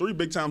 You got 3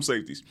 big-time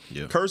safeties.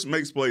 Yeah. Kearse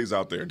makes plays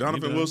out there.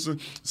 Donovan Wilson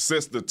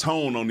sets the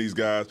tone on these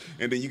guys.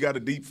 And then you got a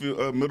deep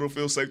middle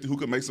field safety who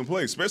can make some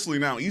plays, especially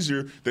now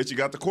easier that you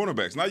got the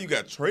cornerbacks. Now you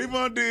got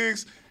Trayvon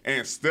Diggs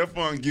and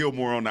Stephon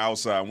Gilmore on the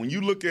outside. When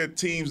you look at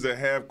teams that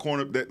have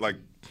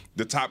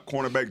the top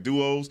cornerback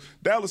duos,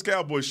 Dallas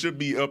Cowboys should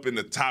be up in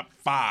the top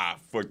 5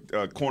 for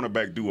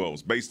cornerback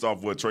duos based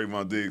off what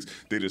Trayvon Diggs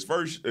did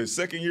his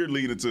second year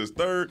leading to his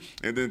third,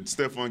 and then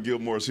Stephon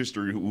Gilmore's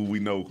history, who we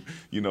know,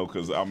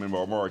 because I remember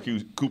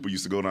Amari Cooper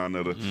used to go down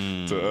there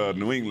to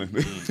New England.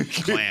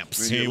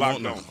 Clamps. He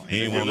locked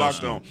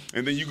on.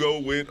 And then you go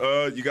with,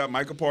 you got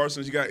Micah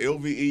Parsons, you got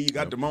LVE, you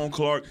got Damone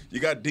Clark,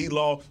 you got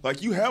D-Law.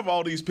 Like, you have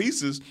all these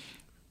pieces.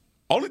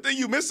 Only thing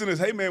you missing is,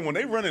 hey, man, when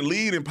they running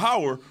lead and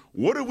power,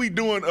 what are we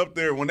doing up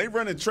there? When they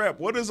running trap,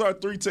 what is our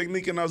 3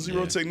 technique and our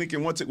 0 technique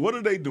and 1 technique? What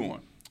are they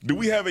doing? Do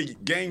we have a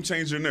game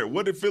changer in there?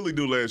 What did Philly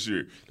do last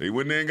year? They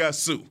went there and got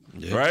Sue,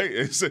 right?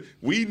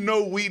 We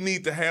know we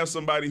need to have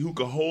somebody who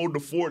can hold the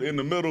fort in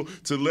the middle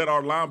to let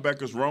our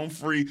linebackers roam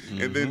free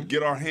and then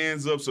get our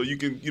hands up so you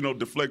can,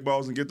 deflect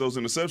balls and get those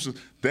interceptions.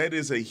 That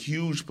is a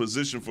huge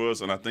position for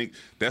us, and I think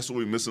that's what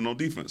we're missing on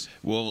defense.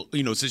 Well,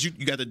 since you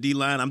got the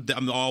D-line,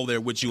 I'm all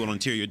there with you on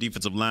interior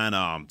defensive line.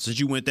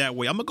 Since you went that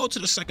way, I'm going to go to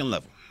the second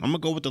level. I'm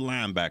going to go with the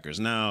linebackers.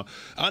 Now,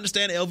 I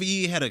understand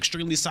LVE had an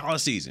extremely solid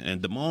season,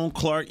 and Damone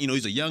Clark,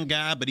 he's a young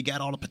guy, but he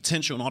got all the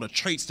potential and all the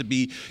traits to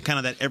be kind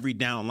of that every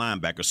down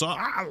linebacker. So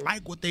I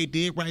like what they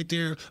did right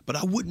there, but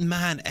I wouldn't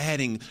mind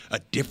adding a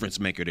difference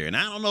maker there. And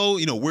I don't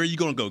know, where you're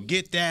going to go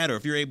get that, or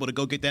if you're able to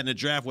go get that in the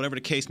draft, whatever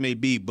the case may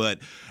be. But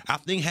I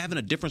think having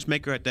a difference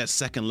maker at that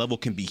second level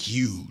can be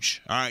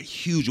huge. All right,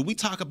 huge. When we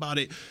talk about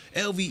it,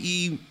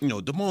 LVE,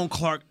 Damone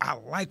Clark, I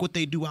like what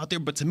they do out there,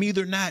 but to me,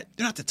 they're not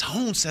the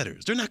tone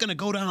setters. They're not going to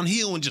go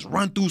downhill and just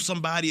run through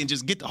somebody and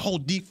just get the whole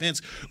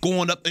defense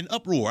going up in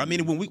uproar. I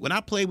mean, when I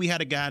played, we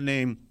had a guy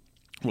named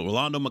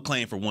Rolando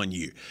McClain for 1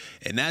 year.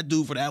 And that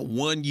dude for that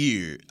 1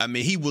 year, I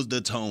mean, he was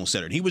the tone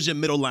setter. He was your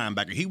middle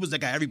linebacker. He was the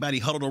guy everybody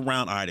huddled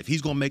around. All right, if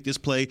he's going to make this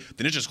play,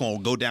 then it's just going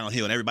to go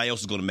downhill and everybody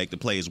else is going to make the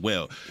play as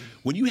well.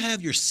 When you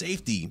have your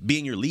safety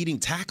being your leading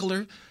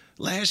tackler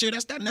last year,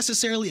 that's not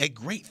necessarily a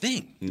great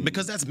thing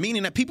because that's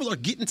meaning that people are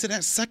getting to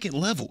that second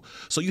level.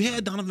 So you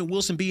had Donovan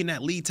Wilson being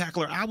that lead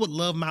tackler. I would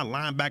love my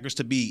linebackers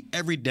to be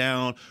every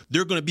down.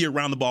 They're going to be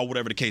around the ball,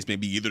 whatever the case may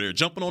be. Either they're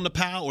jumping on the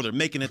pile or they're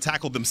making a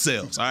tackle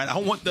themselves. All right, I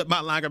want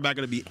my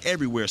linebacker to be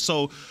everywhere.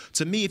 So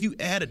to me, if you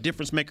add a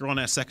difference maker on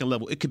that second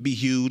level, it could be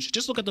huge.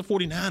 Just look at the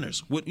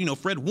 49ers with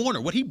Fred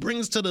Warner, what he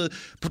brings to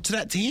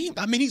that team.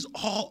 I mean, he's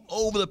all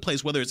over the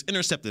place, whether it's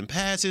intercepting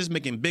passes,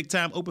 making big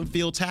time open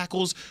field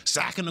tackles,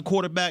 sacking the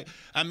quarterback.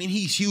 I mean,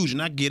 he's huge,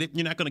 and I get it.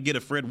 You're not going to get a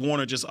Fred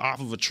Warner just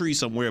off of a tree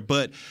somewhere.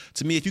 But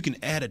to me, if you can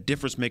add a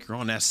difference maker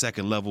on that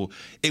second level,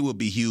 it will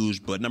be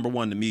huge. But number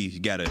one, to me,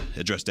 you got to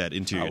address that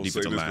interior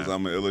defensive line. I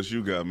will say this because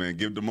I'm an LSU guy, man.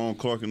 Give Damone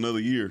Clark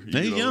another year.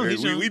 He's young. We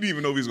didn't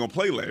even know if he was going to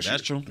play last year.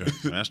 That's true.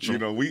 That's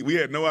true. We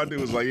had no idea.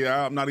 It was like,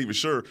 I'm not even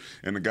sure.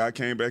 And the guy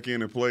came back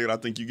in and played. I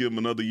think you give him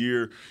another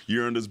year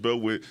under his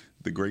belt with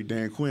the great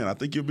Dan Quinn. I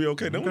think you'll be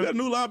okay. Then we got a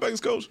new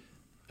linebackers coach.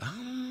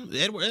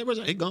 Edwards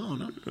ain't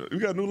gone. Huh? We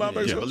got a new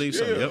linebackers coach? I believe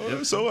so.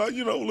 Yep. So,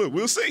 look,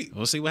 we'll see.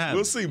 We'll see what happens.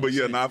 We'll see.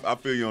 But, I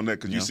feel you on that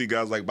because you see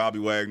guys like Bobby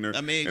Wagner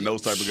and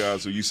those type of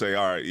guys who you say,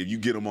 all right, if you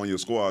get them on your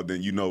squad,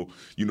 then you know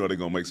they're going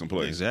to make some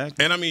plays.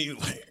 Exactly. And, I mean,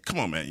 come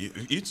on, man.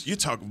 You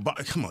talk about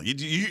 – come on.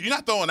 You're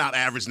not throwing out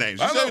average names.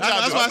 That's why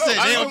I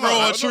said they don't grow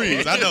on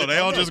trees. I know. They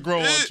don't just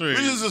grow on trees.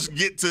 We just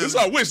get to – It's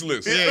our wish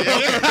list.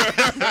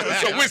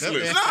 It's our wish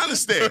list. I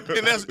understand.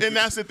 And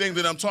that's the thing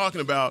that I'm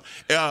talking about.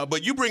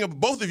 But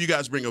both of you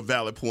guys bring up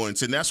valid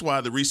points, and that's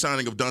why the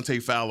re-signing of Dante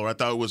Fowler, I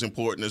thought it was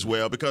important as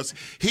well, because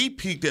he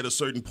peaked at a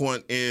certain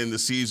point in the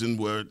season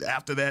where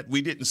after that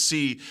we didn't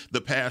see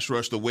the pass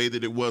rush the way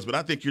that it was. But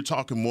I think you're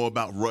talking more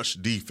about rush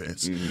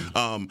defense.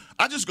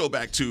 I just go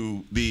back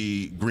to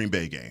the Green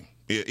Bay game.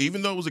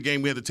 Even though it was a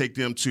game we had to take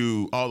them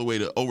all the way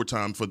to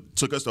overtime,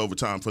 took us to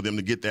overtime for them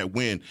to get that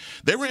win.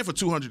 They ran for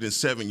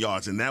 207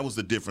 yards, and that was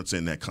the difference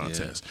in that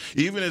contest.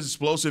 Yeah. Even as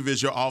explosive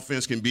as your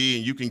offense can be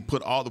and you can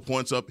put all the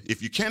points up,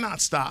 if you cannot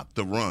stop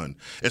the run,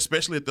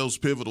 especially at those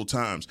pivotal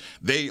times,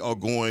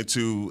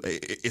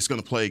 it's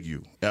going to plague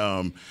you.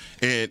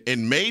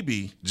 And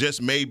maybe,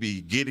 just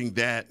maybe, getting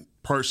that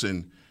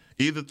person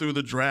either through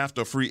the draft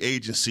or free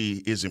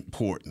agency is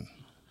important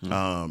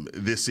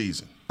this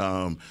season.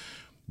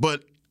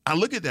 But I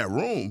look at that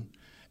room,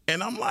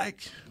 and I'm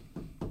like,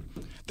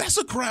 that's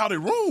a crowded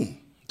room.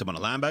 Talking about a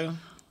linebacker?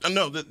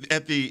 No,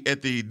 at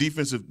the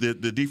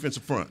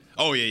defensive front.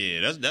 Oh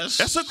yeah.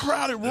 That's a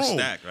crowded room. That's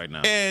stacked right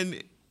now.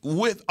 And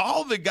with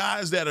all the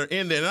guys that are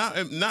in there, and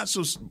I not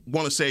just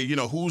want to say,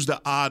 who's the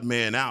odd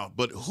man out,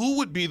 but who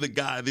would be the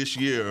guy this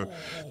year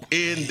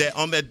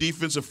on that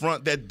defensive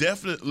front that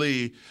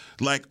definitely,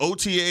 like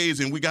OTAs,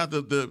 and we got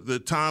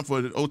the time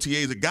for the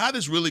OTAs, a guy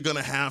that's really going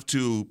to have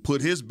to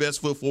put his best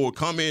foot forward,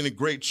 come in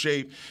great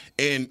shape,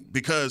 and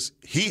because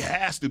he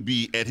has to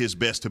be at his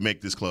best to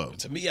make this club.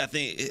 To me, I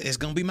think it's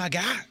going to be my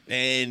guy.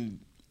 And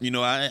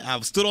I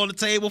stood on the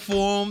table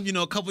for him,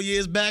 a couple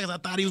years back, because I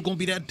thought he was going to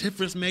be that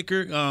difference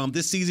maker.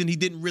 This season, he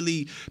didn't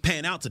really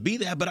pan out to be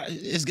that, but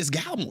it's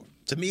Gallimore.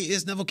 To me,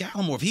 it's Neville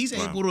Gallimore. If he's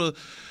able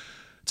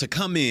to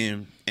come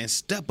in and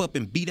step up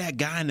and be that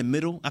guy in the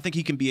middle, I think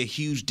he can be a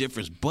huge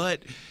difference.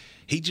 But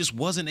he just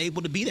wasn't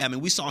able to be that. I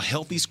mean, we saw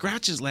healthy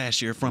scratches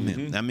last year from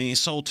him. I mean,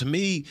 so to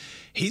me,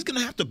 he's going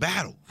to have to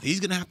battle. He's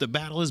going to have to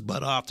battle his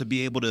butt off to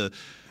be able to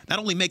not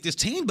only make this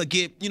team, but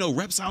get,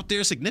 reps out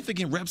there,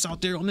 significant reps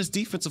out there on this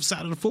defensive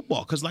side of the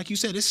football. Because like you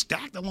said, it's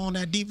stacked along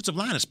that defensive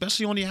line,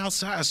 especially on the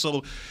outside.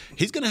 So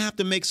he's going to have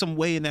to make some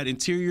way in that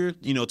interior,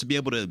 to be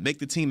able to make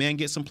the team and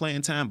get some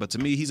playing time. But to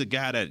me, he's a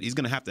guy that he's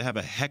going to have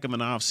a heck of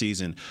an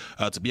offseason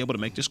to be able to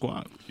make the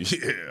squad.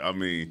 Yeah, I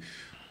mean,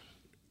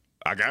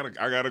 I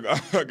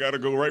gotta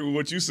go right with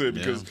what you said,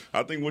 because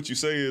I think what you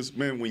say is,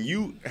 man, when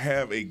you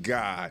have a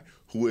guy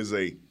who is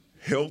a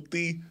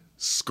healthy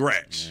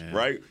scratch,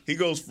 right? He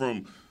goes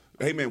from,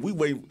 hey, man, we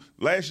wait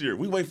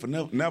for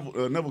Neville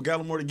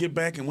Gallimore to get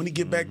back, and when he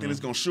get back, then it's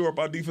going to shore up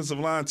our defensive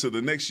line, to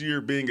the next year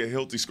being a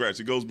healthy scratch.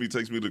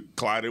 Takes me to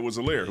Clyde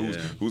Edwards-Helaire,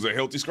 who's a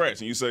healthy scratch.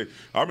 And you say,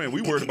 all right, man,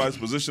 we worried about his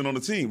position on the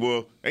team.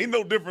 Well, ain't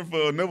no different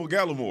for Neville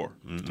Gallimore,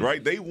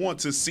 right? They want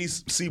to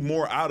see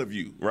more out of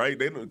you, right?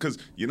 Because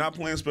you're not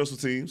playing special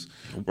teams,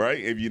 right?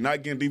 If you're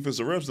not getting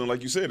defensive reps, then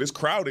like you said, it's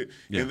crowded,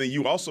 and then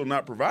you also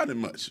not providing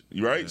much,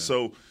 right?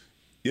 So,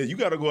 yeah, you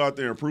got to go out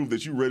there and prove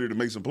that you're ready to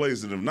make some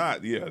plays. And if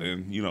not,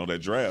 then, that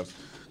draft.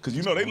 Because,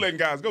 they letting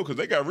guys go because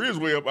they got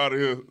Ridgeway up out of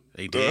here.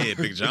 They did,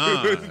 Big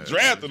John.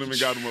 Drafted him and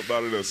got him up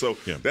out of there. So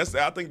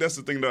I think that's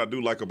the thing that I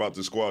do like about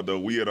this squad, though.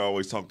 We had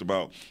always talked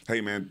about,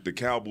 hey, man, the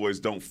Cowboys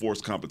don't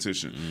force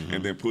competition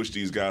and then push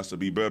these guys to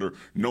be better,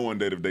 knowing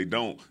that if they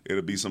don't,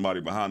 it'll be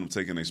somebody behind them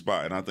taking their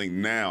spot. And I think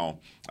now,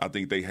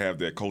 they have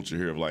that culture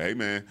here of like, hey,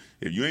 man,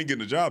 if you ain't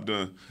getting the job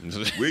done,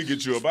 we'll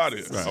get you up out of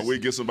here. Right. Or we'll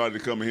get somebody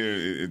to come in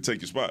here and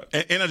take your spot.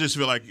 And I just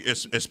feel like,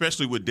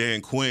 especially with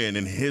Dan Quinn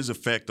and his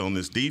effect on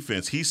this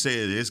defense, he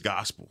said it's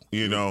gospel,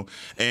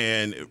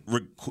 and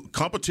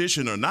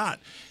competition or not,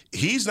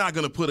 he's not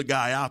going to put a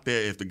guy out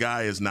there if the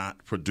guy is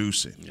not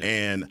producing. Yeah.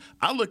 And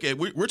I look at,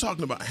 we're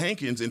talking about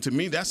Hankins, and to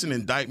me, that's an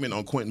indictment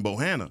on Quentin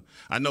Bohanna.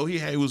 I know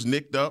he was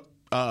nicked up,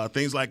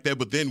 things like that,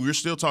 but then we're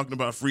still talking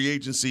about free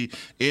agency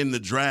in the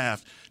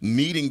draft,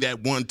 needing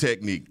that one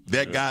technique,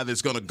 that guy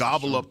that's going to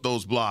gobble up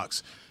those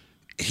blocks.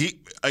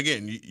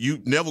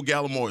 Neville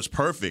Gallimore is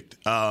perfect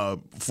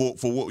for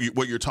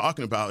what you're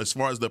talking about as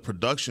far as the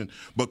production,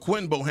 but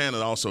Quentin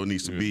Bohanna also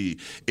needs to be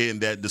in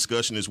that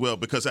discussion as well,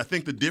 because I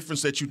think the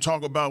difference that you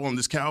talk about on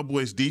this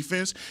Cowboys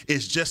defense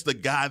is just the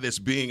guy that's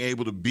being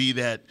able to be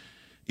that,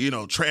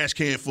 trash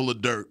can full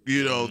of dirt,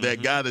 that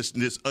guy that's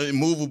this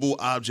immovable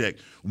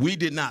object. We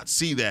did not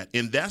see that,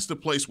 and that's the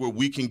place where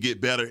we can get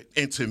better,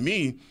 and to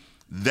me,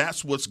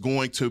 that's what's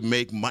going to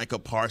make Micah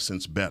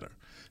Parsons better.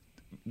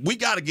 We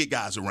got to get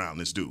guys around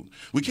this dude.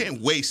 We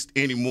can't waste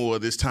any more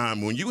of this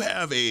time. When you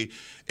have a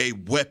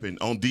weapon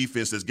on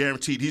defense that's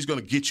guaranteed he's going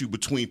to get you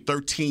between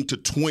 13 to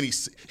 20.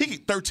 He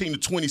get 13 to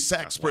 20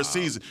 sacks per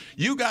season.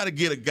 You got to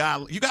get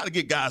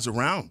guys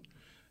around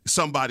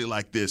somebody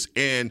like this.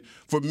 And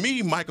for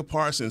me, Micah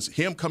Parsons,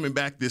 him coming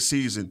back this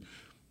season,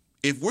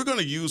 if we're going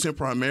to use him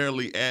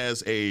primarily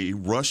as a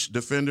rush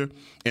defender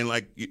and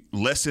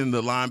lessen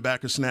the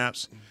linebacker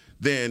snaps,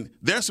 then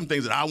there's some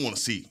things that I want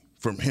to see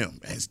from him.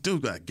 Man, this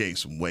dude got to gain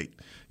some weight.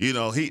 He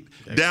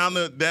down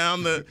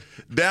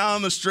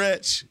the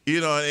stretch,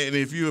 and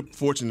if you're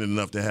fortunate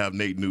enough to have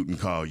Nate Newton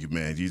call you,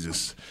 man,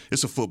 it's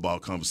a football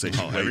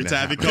conversation. Every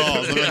time he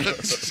calls.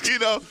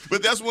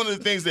 But that's one of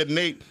the things that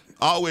Nate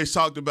always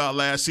talked about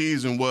last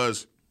season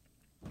was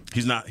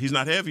he's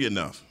not heavy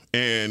enough.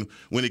 And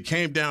when it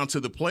came down to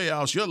the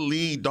playoffs, your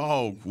lead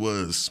dog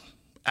was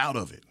out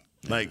of it.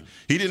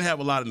 He didn't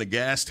have a lot in the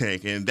gas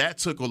tank, and that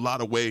took a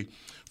lot away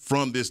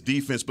from this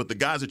defense. But the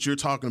guys that you're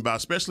talking about,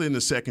 especially in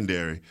the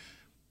secondary,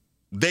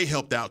 they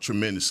helped out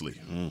tremendously.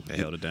 They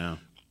held it down.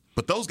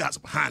 But those guys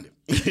are behind him.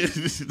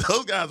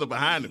 Those guys are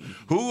behind him.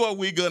 Who are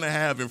we going to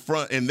have in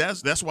front? And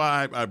that's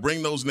why I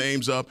bring those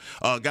names up.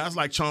 Guys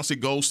like Chauncey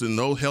Golston,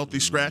 no healthy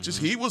scratches.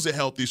 He was a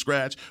healthy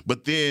scratch,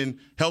 but then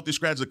healthy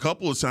scratch a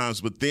couple of times,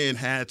 but then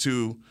had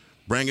to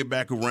bring it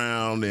back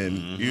around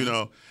and,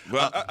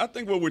 Well, I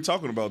think what we're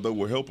talking about, though,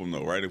 will help him,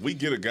 though, right? If we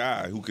get a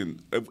guy who can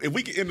 – if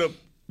we can end up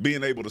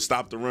being able to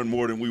stop the run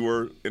more than we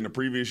were in the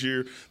previous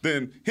year,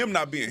 then him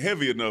not being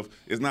heavy enough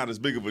is not as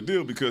big of a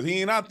deal because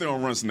he ain't out there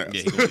on run snaps.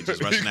 Yeah, he's going to be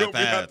just rushing that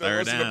pass,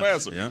 third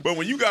down. Yeah. But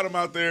when you got him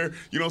out there,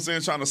 you know what I'm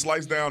saying, trying to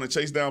slice down and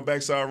chase down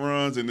backside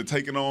runs and then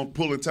taking on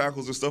pulling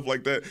tackles and stuff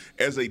like that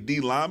as a D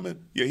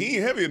lineman, yeah, he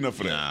ain't heavy enough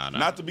for that.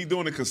 Not to be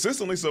doing it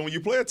consistently. So when you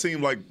play a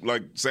team like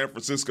San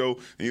Francisco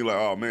and you're like,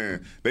 oh,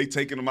 man, they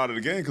taking him out of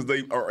the game because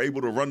they are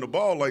able to run the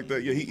ball like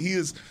that, yeah,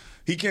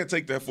 he can't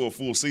take that for a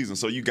full season.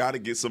 So you got to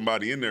get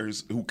somebody in there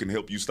who can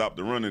help you stop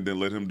the run and then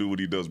let him do what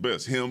he does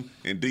best. Him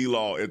and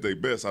D-Law at their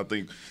best, I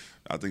think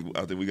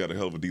we got a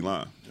hell of a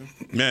D-line.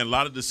 Man, a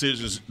lot of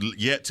decisions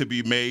yet to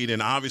be made,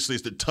 and obviously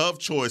it's the tough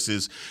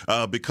choices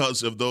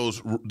because of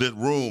that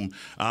room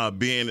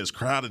being as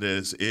crowded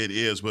as it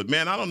is. But,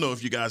 man, I don't know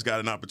if you guys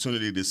got an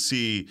opportunity to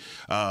see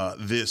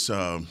this.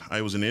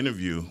 I was in an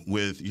interview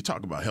with, you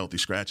talk about healthy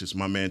scratches,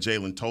 my man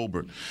Jalen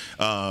Tolbert.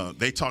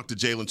 They talked to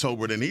Jalen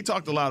Tolbert, and he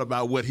talked a lot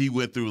about what he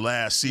went through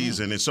last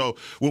season. And so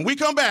when we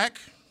come back,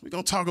 we're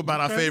going to talk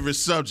about our favorite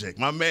subject.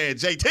 My man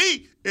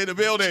JT in the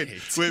building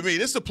with me.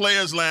 This is the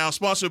Players Lounge,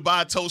 sponsored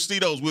by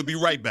Tostitos. We'll be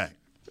right back.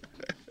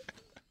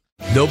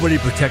 Nobody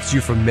protects you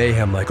from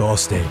mayhem like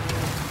Allstate.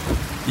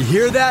 You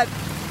hear that?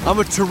 I'm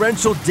a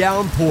torrential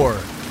downpour.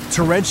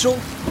 Torrential?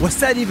 What's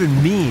that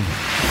even mean?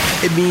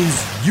 It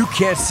means you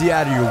can't see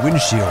out of your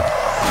windshield.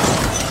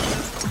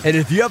 And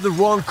if you have the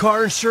wrong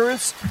car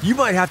insurance, you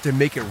might have to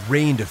make it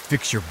rain to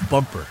fix your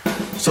bumper.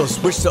 So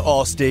switch to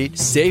Allstate,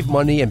 save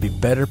money, and be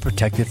better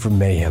protected from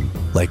mayhem,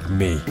 like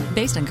me.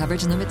 Based on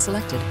coverage and limits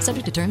selected,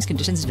 subject to terms,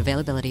 conditions, and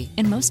availability.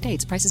 In most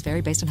states, prices vary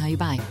based on how you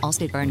buy.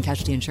 Allstate Bar and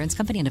Casualty Insurance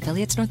Company and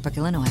affiliates, Northbrook,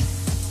 Illinois.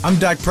 I'm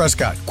Dak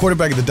Prescott,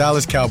 quarterback of the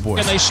Dallas Cowboys.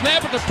 And they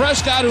snap it to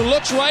Prescott, who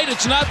looks right.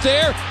 It's not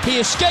there. He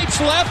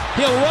escapes left.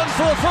 He'll run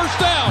for a first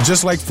down.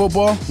 Just like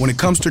football, when it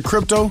comes to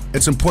crypto,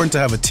 it's important to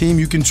have a team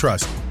you can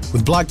trust.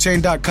 With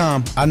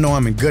Blockchain.com, I know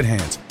I'm in good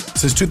hands.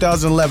 Since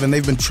 2011,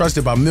 they've been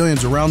trusted by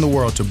millions around the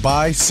world to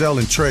buy, sell,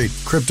 and trade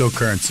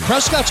cryptocurrency.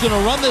 Prescott's going to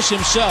run this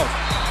himself.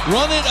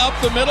 Run it up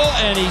the middle,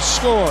 and he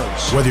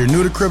scores. Whether you're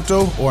new to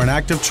crypto or an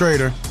active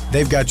trader,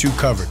 they've got you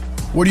covered.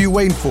 What are you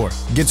waiting for?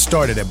 Get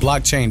started at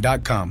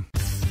Blockchain.com.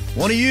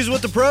 Want to use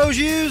what the pros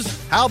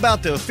use? How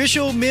about the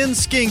official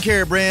men's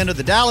skincare brand of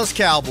the Dallas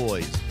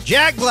Cowboys,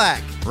 Jack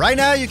Black? Right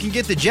now, you can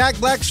get the Jack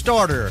Black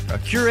Starter, a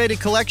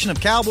curated collection of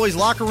Cowboys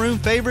locker room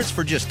favorites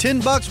for just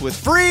 $10 with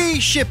free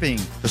shipping.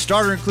 The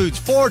starter includes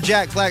 4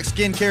 Jack Black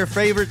skincare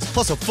favorites,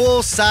 plus a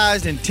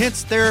full-sized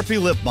intense therapy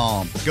lip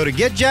balm. Go to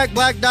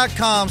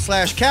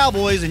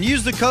getjackblack.com/Cowboys and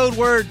use the code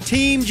word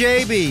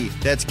TEAMJB.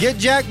 That's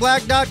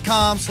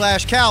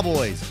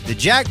getjackblack.com/Cowboys. The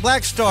Jack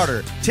Black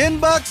Starter,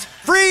 $10,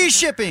 free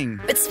shipping.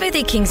 It's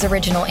Smoothie King's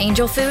original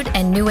Angel Food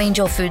and new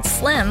Angel Food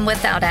Slim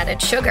without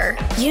added sugar.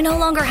 You no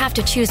longer have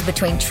to choose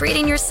between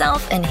treating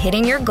yourself and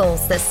hitting your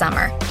goals this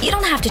summer. You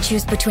don't have to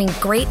choose between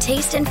great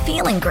taste and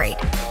feeling great.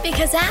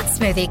 Because at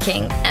Smoothie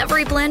King,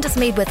 every blend is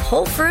made with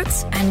whole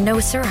fruits and no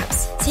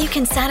syrups, so you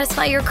can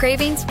satisfy your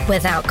cravings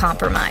without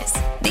compromise.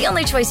 The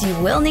only choice you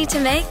will need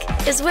to make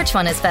is which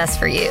one is best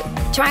for you.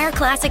 Try our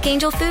classic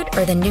Angel Food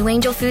or the new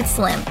Angel Food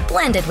Slim,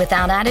 blended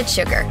without added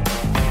sugar.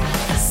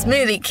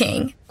 Smoothie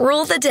King,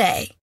 rule the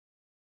day.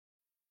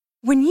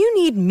 When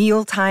you need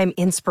mealtime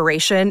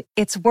inspiration,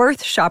 it's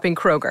worth shopping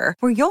Kroger,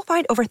 where you'll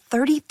find over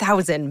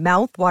 30,000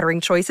 mouth-watering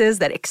choices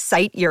that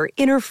excite your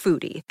inner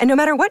foodie. And no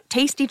matter what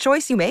tasty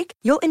choice you make,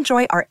 you'll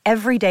enjoy our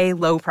everyday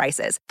low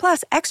prices,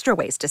 plus extra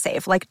ways to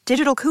save, like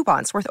digital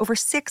coupons worth over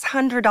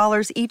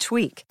 $600 each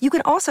week. You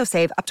can also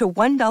save up to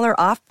 $1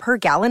 off per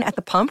gallon at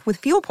the pump with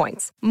fuel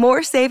points.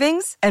 More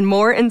savings and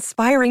more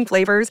inspiring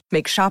flavors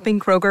make shopping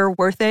Kroger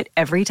worth it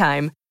every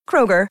time.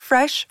 Kroger,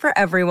 fresh for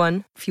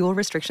everyone. Fuel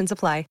restrictions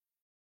apply.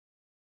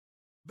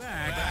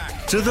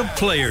 Back to the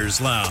Players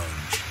Lounge.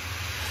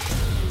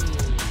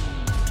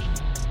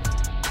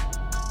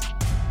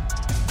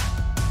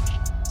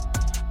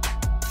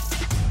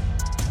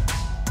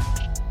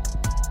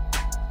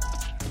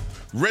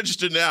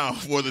 Register now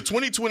for the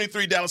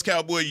 2023 Dallas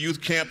Cowboy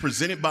Youth Camp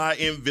presented by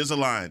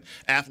Invisalign.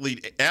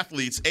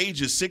 Athletes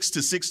ages 6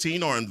 to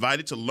 16 are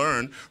invited to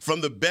learn from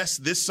the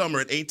best this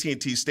summer at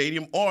AT&T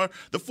Stadium or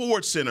the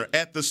Ford Center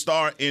at the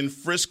Star in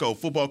Frisco.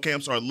 Football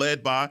camps are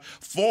led by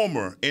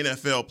former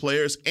NFL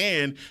players,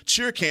 and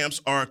cheer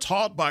camps are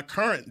taught by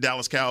current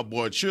Dallas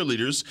Cowboy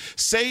cheerleaders.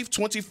 Save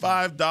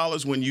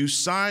 $25 when you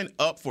sign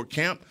up for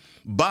camp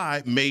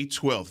by May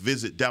 12th.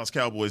 Visit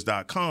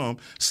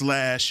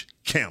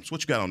DallasCowboys.com/camps.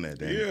 What you got on that,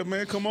 Dan? Yeah,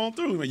 man, come on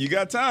through, man. You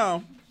got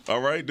time.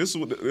 All right, this is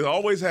what it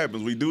always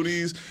happens. We do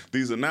these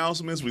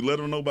announcements. We let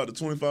them know about the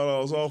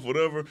 $25 off,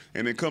 whatever,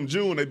 and then come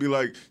June, they be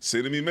like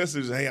sending me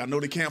messages. Hey, I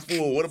know they can't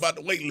afford. What about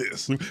the wait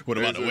list? What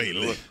about the wait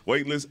list?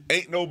 Wait list.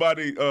 Ain't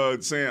nobody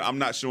saying I'm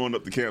not showing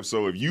up to camp.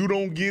 So if you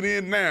don't get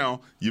in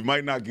now, you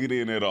might not get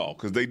in at all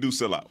because they do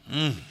sell out.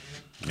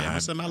 Yeah, I'm going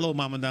to send my little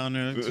mama down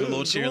there to a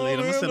little cheerleader.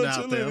 I'm going to send her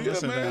out there.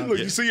 Look,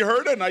 you see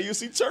her there, now you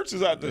see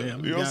churches out there. Yeah,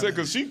 you know what I'm saying?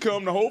 Because she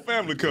come, the whole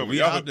family come.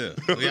 We out there.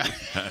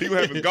 He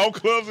having golf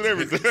clubs and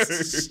everything.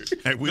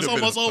 Hey, it's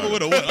almost over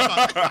with a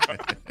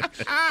what?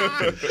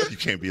 You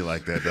can't be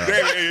like that, dog.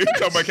 Hey, you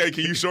talking about, hey,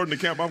 can you shorten the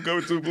camp I'm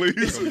coming to,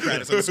 please?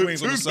 Practice some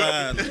swings on the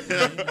side.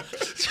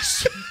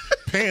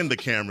 Pan the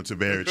camera to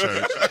Barry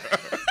Church.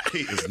 He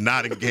is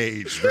not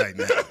engaged right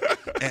now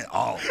at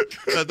all.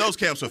 Those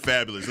camps are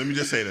fabulous. Let me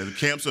just say that. The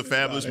camps are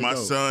fabulous. My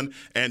son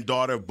and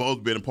daughter have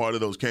both been a part of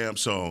those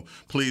camps, so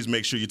please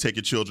make sure you take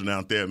your children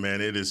out there,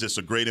 man. It is just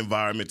a great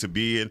environment to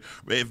be in.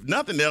 If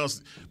nothing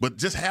else, but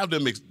just have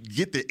them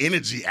get the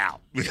energy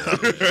out. Danny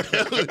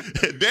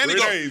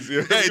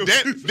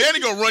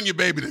gonna run your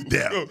baby to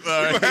death. You're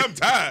going to have him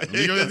tired.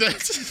 He gonna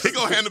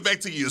hand it back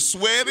to you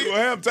sweaty You're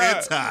going to have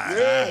him tired.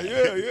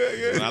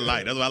 Yeah.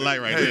 That's what I like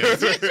right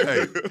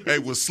there. Hey,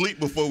 we'll sleep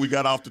before we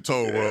got off the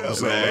toll road.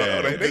 So,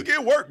 they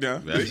get work now.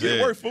 They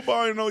get work.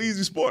 Football ain't no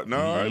easy sport.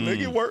 No, they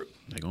get work.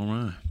 They gonna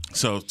run.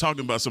 So,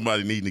 talking about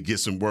somebody needing to get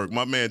some work,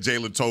 my man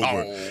Jalen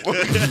Tolbert.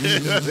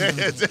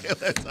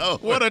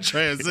 What a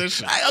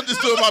transition. I'm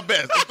just doing my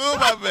best. I'm doing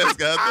my best,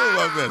 guys. Doing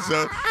my best.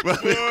 So,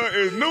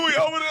 is Nui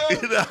over there?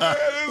 It's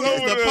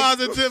the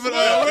positivity.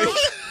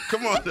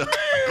 Come on,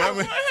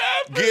 man.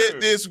 Get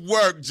this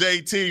work,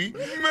 JT.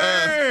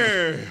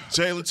 Man.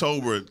 Jalen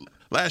Tolbert,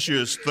 last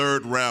year's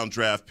 3rd-round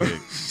draft pick.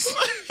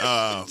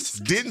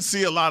 Didn't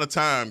see a lot of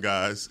time,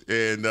 guys.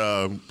 And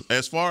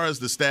as far as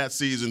the stats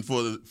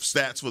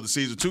for the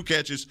season, 2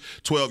 catches,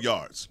 12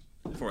 yards.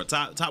 For a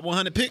top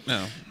 100 pick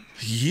now.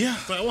 Yeah.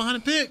 Top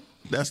 100 pick.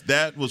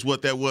 That was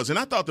what that was. And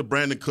I thought the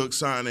Brandon Cook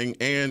signing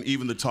and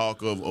even the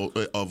talk of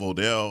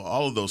Odell,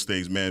 all of those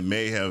things, man,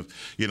 may have,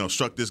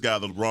 struck this guy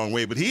the wrong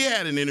way. But he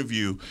had an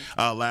interview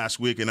last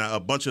week, and a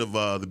bunch of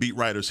the beat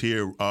writers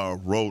here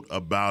wrote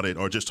about it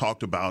or just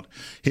talked about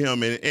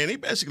him. And he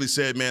basically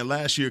said, man,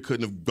 last year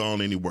couldn't have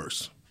gone any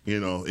worse.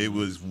 It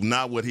was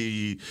not what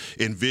he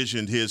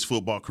envisioned his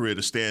football career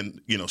to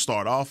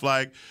start off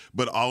like,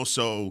 but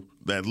also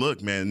that,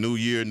 look, man, new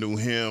year, new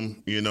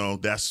him,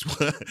 that's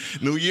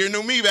new year,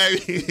 new me,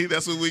 baby.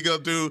 That's what we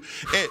gonna do.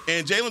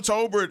 And Jalen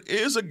Tolbert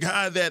is a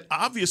guy that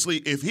obviously,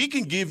 if he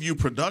can give you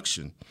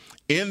production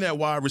in that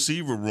wide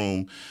receiver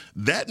room,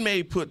 that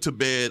may put to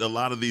bed a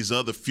lot of these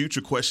other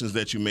future questions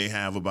that you may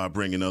have about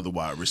bringing other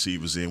wide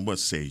receivers in. What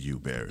say you,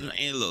 Barry?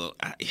 And look,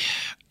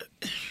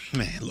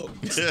 my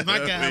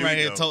guy right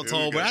here,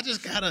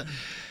 Tolbert,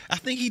 I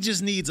think he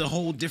just needs a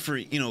whole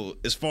different,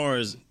 as far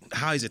as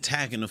how he's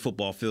attacking the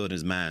football field in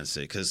his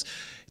mindset. Because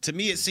to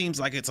me, it seems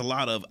like it's a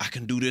lot of, I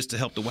can do this to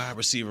help the wide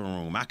receiver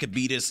room. I could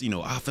be this,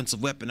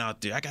 offensive weapon out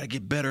there. I got to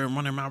get better in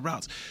running my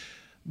routes.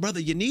 Brother,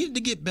 you needed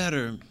to get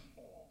better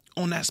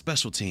on that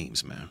special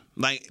teams, man.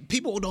 Like,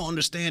 people don't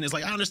understand. It's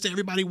like, I understand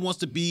everybody wants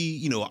to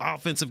be, an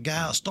offensive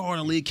guy, a star in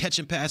the league,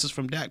 catching passes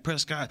from Dak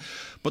Prescott.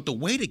 But the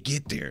way to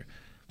get there,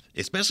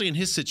 especially in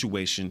his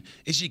situation,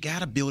 is you got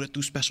to build it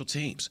through special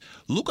teams.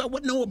 Look at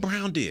what Noah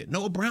Brown did.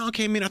 Noah Brown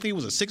came in, I think it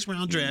was a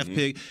 6th-round draft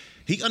pick.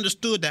 He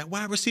understood that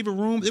wide receiver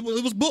room, it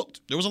was booked.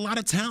 There was a lot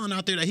of talent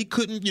out there that he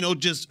couldn't,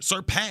 just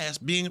surpass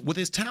being with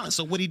his talent.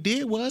 So what he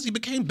did was he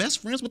became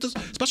best friends with his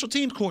special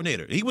teams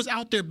coordinator. He was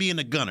out there being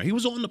a gunner. He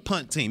was on the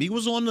punt team. He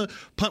was on the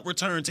punt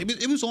return team.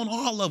 It was on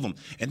all of them.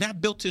 And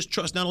that built his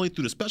trust not only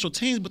through the special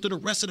teams, but through the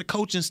rest of the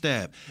coaching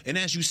staff. And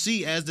as you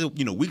see, as the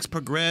weeks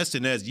progressed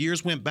and as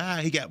years went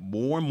by, he got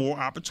more and more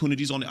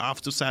opportunities on the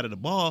offensive side of the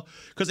ball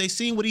because they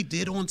seen what he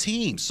did on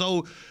teams.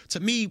 So to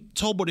me,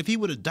 Tolbert, if he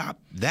would adopt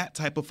that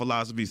type of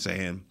philosophy,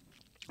 saying,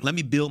 let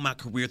me build my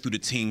career through the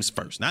teams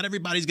first. Not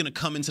everybody's going to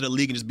come into the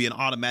league and just be an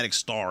automatic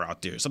star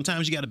out there.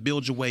 Sometimes you got to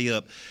build your way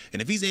up.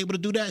 And if he's able to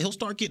do that, he'll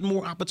start getting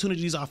more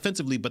opportunities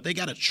offensively, but they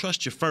got to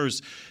trust you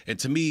first. And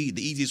to me,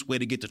 the easiest way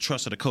to get the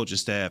trust of the coaching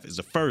staff is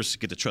to first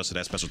get the trust of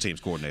that special teams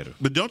coordinator.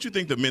 But don't you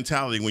think the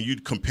mentality when you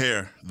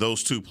compare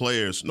those two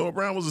players, Noah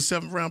Brown was a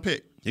 7th-round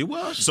pick. He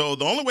was. So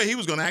the only way he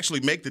was going to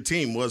actually make the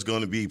team was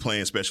going to be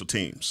playing special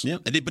teams. Yeah,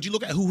 but you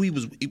look at who he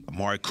was,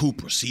 Amari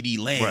Cooper, C.D.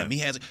 Lamb. Right. He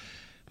has –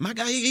 my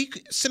guy,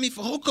 Semi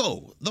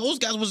Fehoko. Those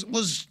guys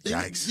was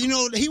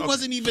yikes. He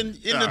wasn't even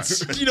in the.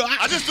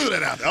 I just threw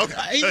that out there.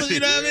 Okay, he was, He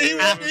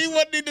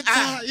wasn't in the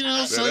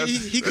top. So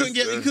he couldn't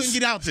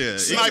get out there.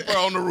 Sniper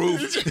on the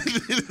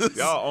roof.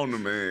 Y'all on the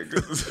man.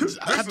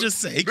 I just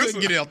say he couldn't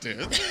get out there.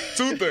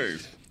 2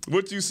 things.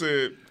 What you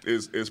said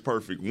is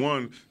perfect.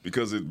 One,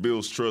 because it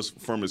builds trust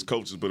from his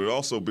coaches, but it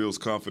also builds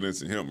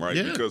confidence in him, right?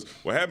 Yeah. Because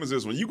what happens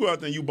is when you go out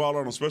there and you ball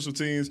out on special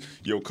teams,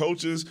 your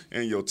coaches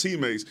and your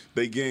teammates,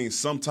 they gain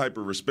some type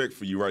of respect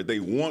for you, right? They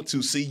want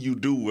to see you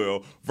do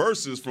well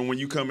versus from when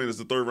you come in as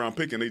the 3rd-round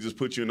pick and they just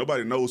put you in.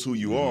 Nobody knows who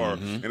you are.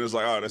 And it's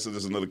like, that's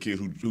just another kid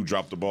who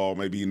dropped the ball.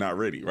 Maybe he's not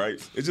ready, right?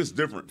 It's just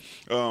different.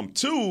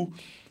 2,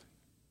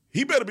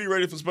 he better be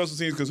ready for special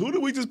teams because who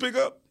did we just pick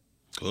up?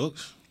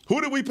 Cooks.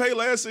 Who did we pay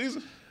last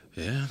season?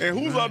 Yeah. And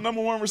who's our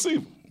number 1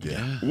 receiver?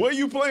 Yeah. Where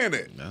you playing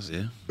at? That's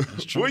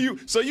true.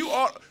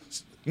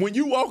 When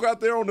you walk out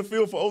there on the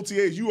field for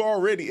OTAs, you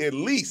already at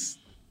least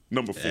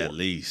number 4. At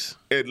least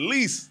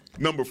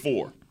number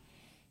 4.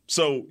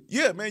 So,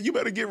 yeah, man, you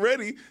better get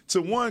ready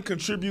to, one,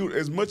 contribute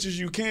as much as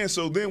you can.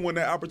 So then when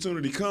that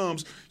opportunity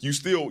comes, you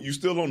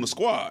still on the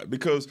squad.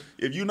 Because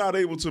if you're not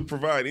able to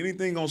provide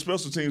anything on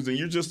special teams, then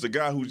you're just a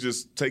guy who's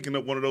just taking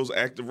up one of those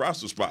active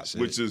roster spots,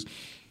 which is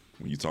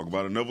when you talk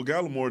about a Neville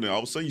Gallimore, then all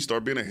of a sudden you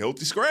start being a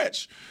healthy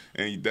scratch.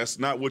 And that's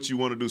not what you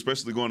want to do,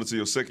 especially going into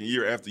your second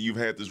year after you've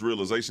had this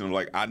realization of,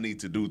 like, I need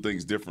to do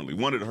things differently.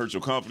 One, it hurts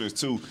your confidence.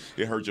 Two,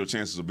 it hurts your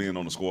chances of being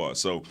on the squad.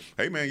 So,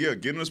 hey, man, yeah,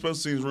 get in the special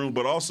teams room,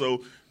 but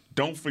also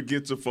don't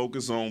forget to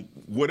focus on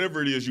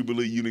whatever it is you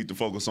believe you need to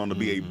focus on to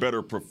be a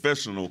better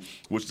professional,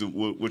 which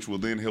will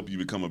then help you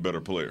become a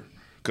better player.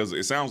 Because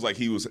it sounds like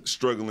he was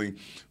struggling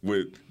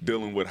with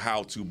dealing with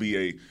how to be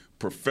a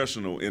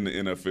professional in the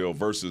NFL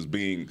versus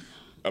being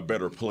a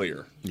better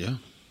player. Yeah.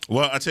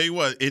 Well, I tell you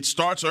what, it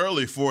starts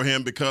early for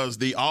him because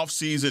the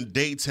off-season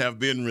dates have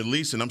been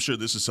released, and I'm sure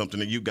this is something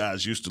that you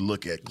guys used to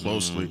look at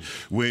closely.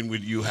 When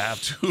would you have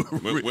to?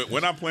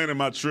 when I'm planning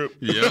my trip.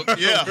 Yep.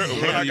 Yeah.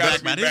 When I got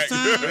to be back.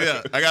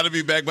 Yeah, I got to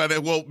be back by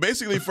then. Well,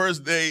 basically,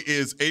 first day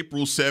is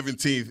April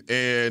 17th,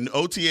 and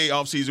OTA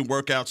off-season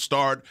workouts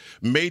start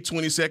May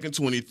 22nd,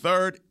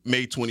 23rd,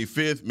 May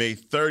 25th, May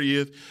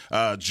 30th,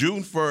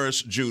 June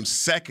 1st, June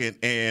 2nd,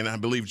 and I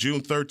believe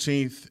June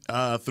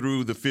 13th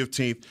through the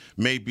 15th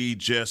may be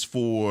just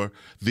for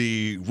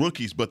the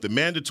rookies, but the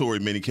mandatory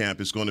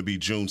minicamp is going to be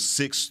June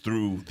 6th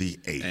through the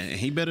 8th. And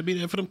he better be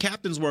there for them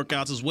captains'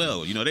 workouts as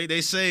well. You know,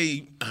 they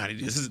say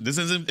this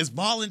isn't it's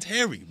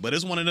voluntary, but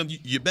it's one of them.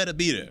 You better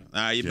be there.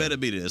 All right, you better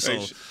be there. So.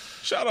 Hey,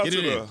 shout out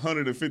to the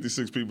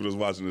 156 people that's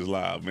watching this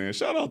live, man.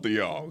 Shout out to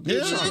y'all.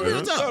 Yeah,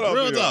 real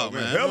talk,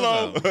 man.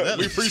 Hello.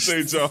 We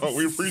appreciate y'all.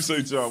 We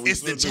appreciate y'all.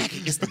 It's the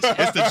jacket. It's the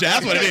jacket.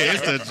 That's what it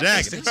is. It's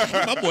the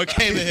jacket. My boy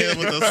came in here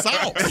with the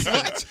sauce.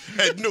 What?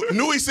 Hey,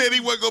 knew he said he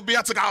wasn't going to be.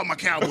 I took all my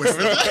Cowboys. I'm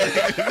going to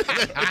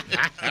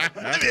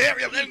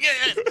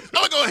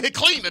go ahead and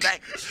clean today.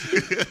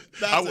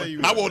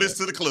 I want this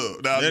to the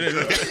club.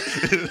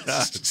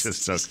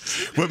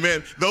 But,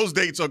 man, those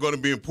dates are going to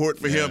be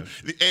important for him.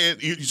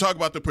 And you talk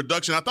about the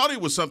production. I thought it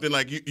was something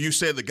like you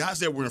said, the guys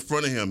that were in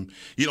front of him,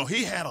 you know,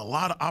 he had a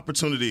lot of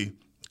opportunity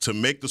to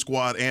make the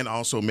squad and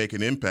also make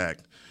an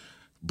impact.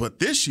 But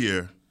this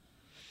year,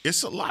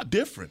 it's a lot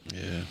different.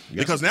 Yeah.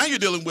 Because now you're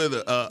dealing with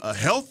a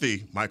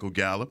healthy Michael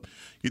Gallup,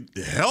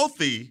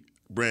 healthy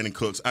Brandon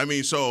Cooks. I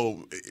mean,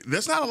 so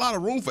there's not a lot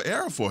of room for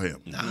error for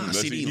him. Nah,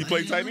 he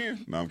play tight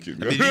end? No, I'm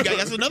kidding. I mean,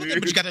 that's another thing,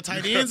 but you got the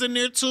tight ends in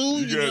there,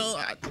 too.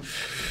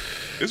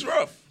 It's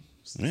rough.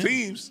 Yeah.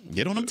 Teams.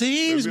 Get on them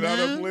teams,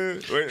 man.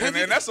 And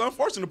that's the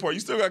unfortunate part.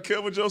 You still got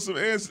Kelvin Joseph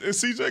and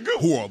C.J.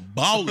 Goodwin. Who are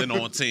balling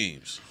on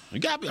teams. You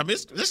got, I mean,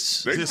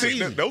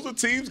 those are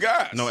teams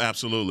guys. No,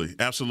 absolutely.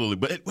 Absolutely.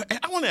 But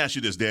I want to ask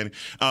you this, Danny,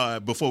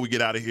 before we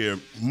get out of here.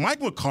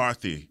 Mike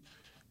McCarthy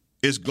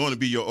is going to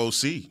be your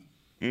OC.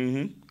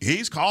 Mm-hmm.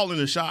 He's calling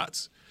the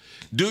shots.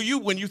 Do you,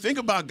 when you think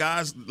about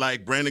guys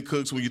like Brandon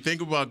Cooks, when you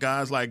think about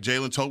guys like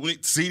Jalen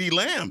Tolbert, CeeDee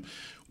Lamb,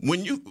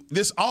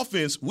 this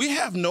offense, we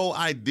have no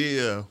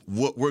idea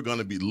what we're going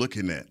to be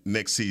looking at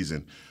next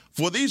season.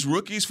 For these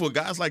rookies, for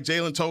guys like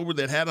Jalen Tolbert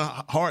that had a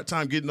hard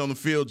time getting on the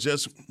field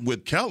just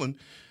with Kellen,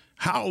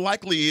 how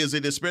likely is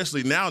it,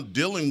 especially now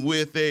dealing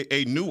with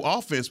a new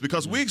offense,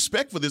 because we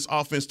expect for this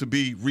offense to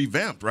be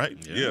revamped, right?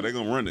 Yeah, they're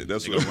going to run it.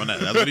 That's what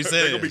he said.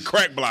 They're going to be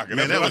crack blocking.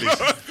 Man,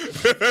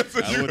 that's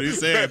what he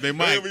said. They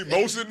might. They're going to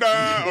be motion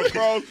down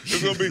across.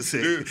 It's going to be,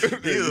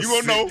 you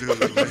going to know.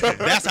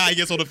 That's how he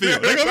gets on the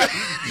field.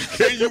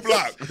 Can you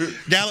block?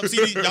 Gallup,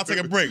 CD, y'all take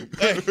a break.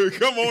 Hey.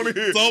 Come on in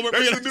here. They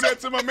used to do that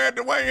to my man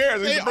Dwayne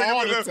Harris. He bring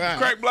all him the time.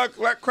 Crack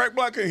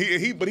block,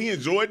 but he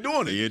enjoyed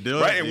doing it. He did.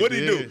 Right? And what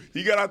did he do?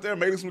 He got out there and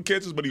made some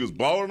catches, but he was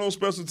balling on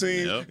special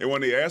teams. Yep. And when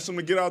they asked him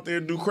to get out there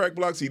and do crack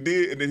blocks, he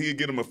did. And then he'd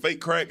get him a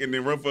fake crack and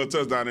then run for a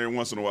touchdown every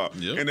once in a while.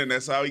 Yep. And then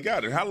that's how he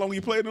got it. How long he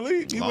played in the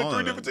league? He went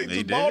 3 different teams.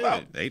 He balled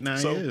out.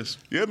 8-9 years.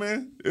 Yeah,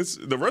 man.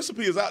 The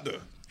recipe is out there.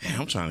 Hey,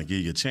 I'm trying to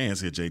give you a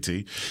chance here,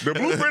 JT. The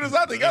blueprint is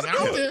out there. You got to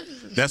do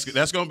it.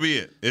 That's going to be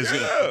it.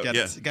 Got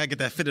to get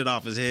that fitted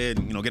off his head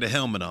and, get a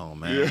helmet on,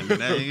 man.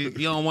 Yeah. You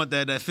don't want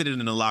that fitted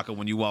in the locker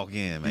when you walk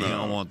in, man. No. You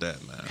don't want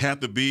that, man.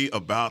 Have to be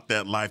about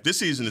that life. This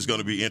season is going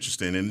to be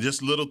interesting, and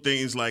just little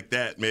things like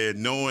that,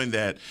 man, knowing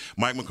that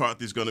Mike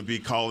McCarthy is going to be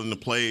calling the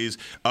plays.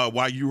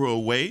 While you were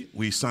away,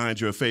 we signed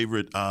your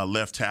favorite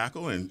left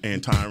tackle and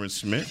Tyron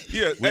Smith.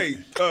 Yeah, we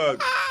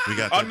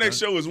got our next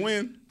show is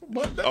when?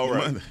 Monday. All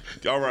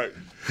right.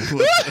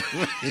 Come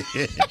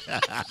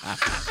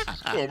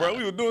on, bro.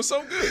 We were doing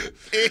so good.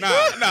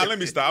 Nah, let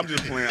me stop. I'm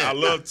just playing. I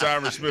love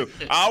Tyron Smith.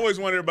 I always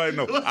want everybody to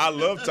know I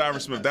love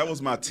Tyron Smith. That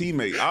was my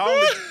teammate.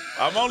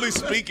 I'm only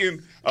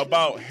speaking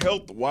about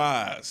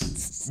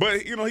health-wise.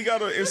 But, he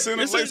got an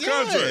incentive-laced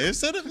contract. Yeah,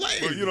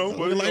 incentive-laced.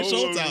 But, like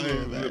Schultz out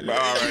here, man. All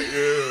right,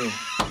 yeah.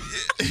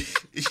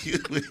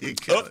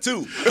 Up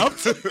two.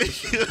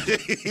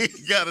 You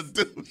got to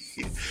do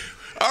it.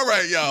 All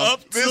right, y'all.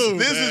 This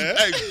is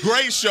a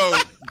great show.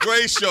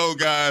 Great show,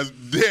 guys.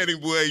 Danny,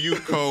 boy, you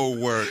cold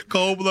work.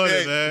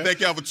 Cold-blooded, man. Thank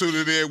y'all for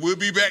tuning in. We'll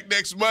be back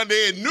next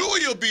Monday, and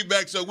Newey will be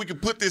back so we can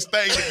put this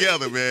thing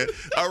together, man.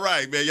 All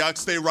right, man. Y'all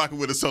stay rocking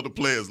with us on the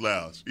Players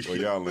Lounge. Well,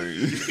 y'all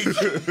ain't.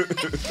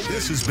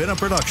 This has been a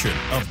production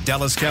of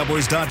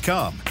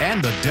DallasCowboys.com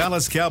and the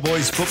Dallas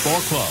Cowboys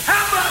Football Club.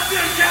 How about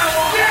this?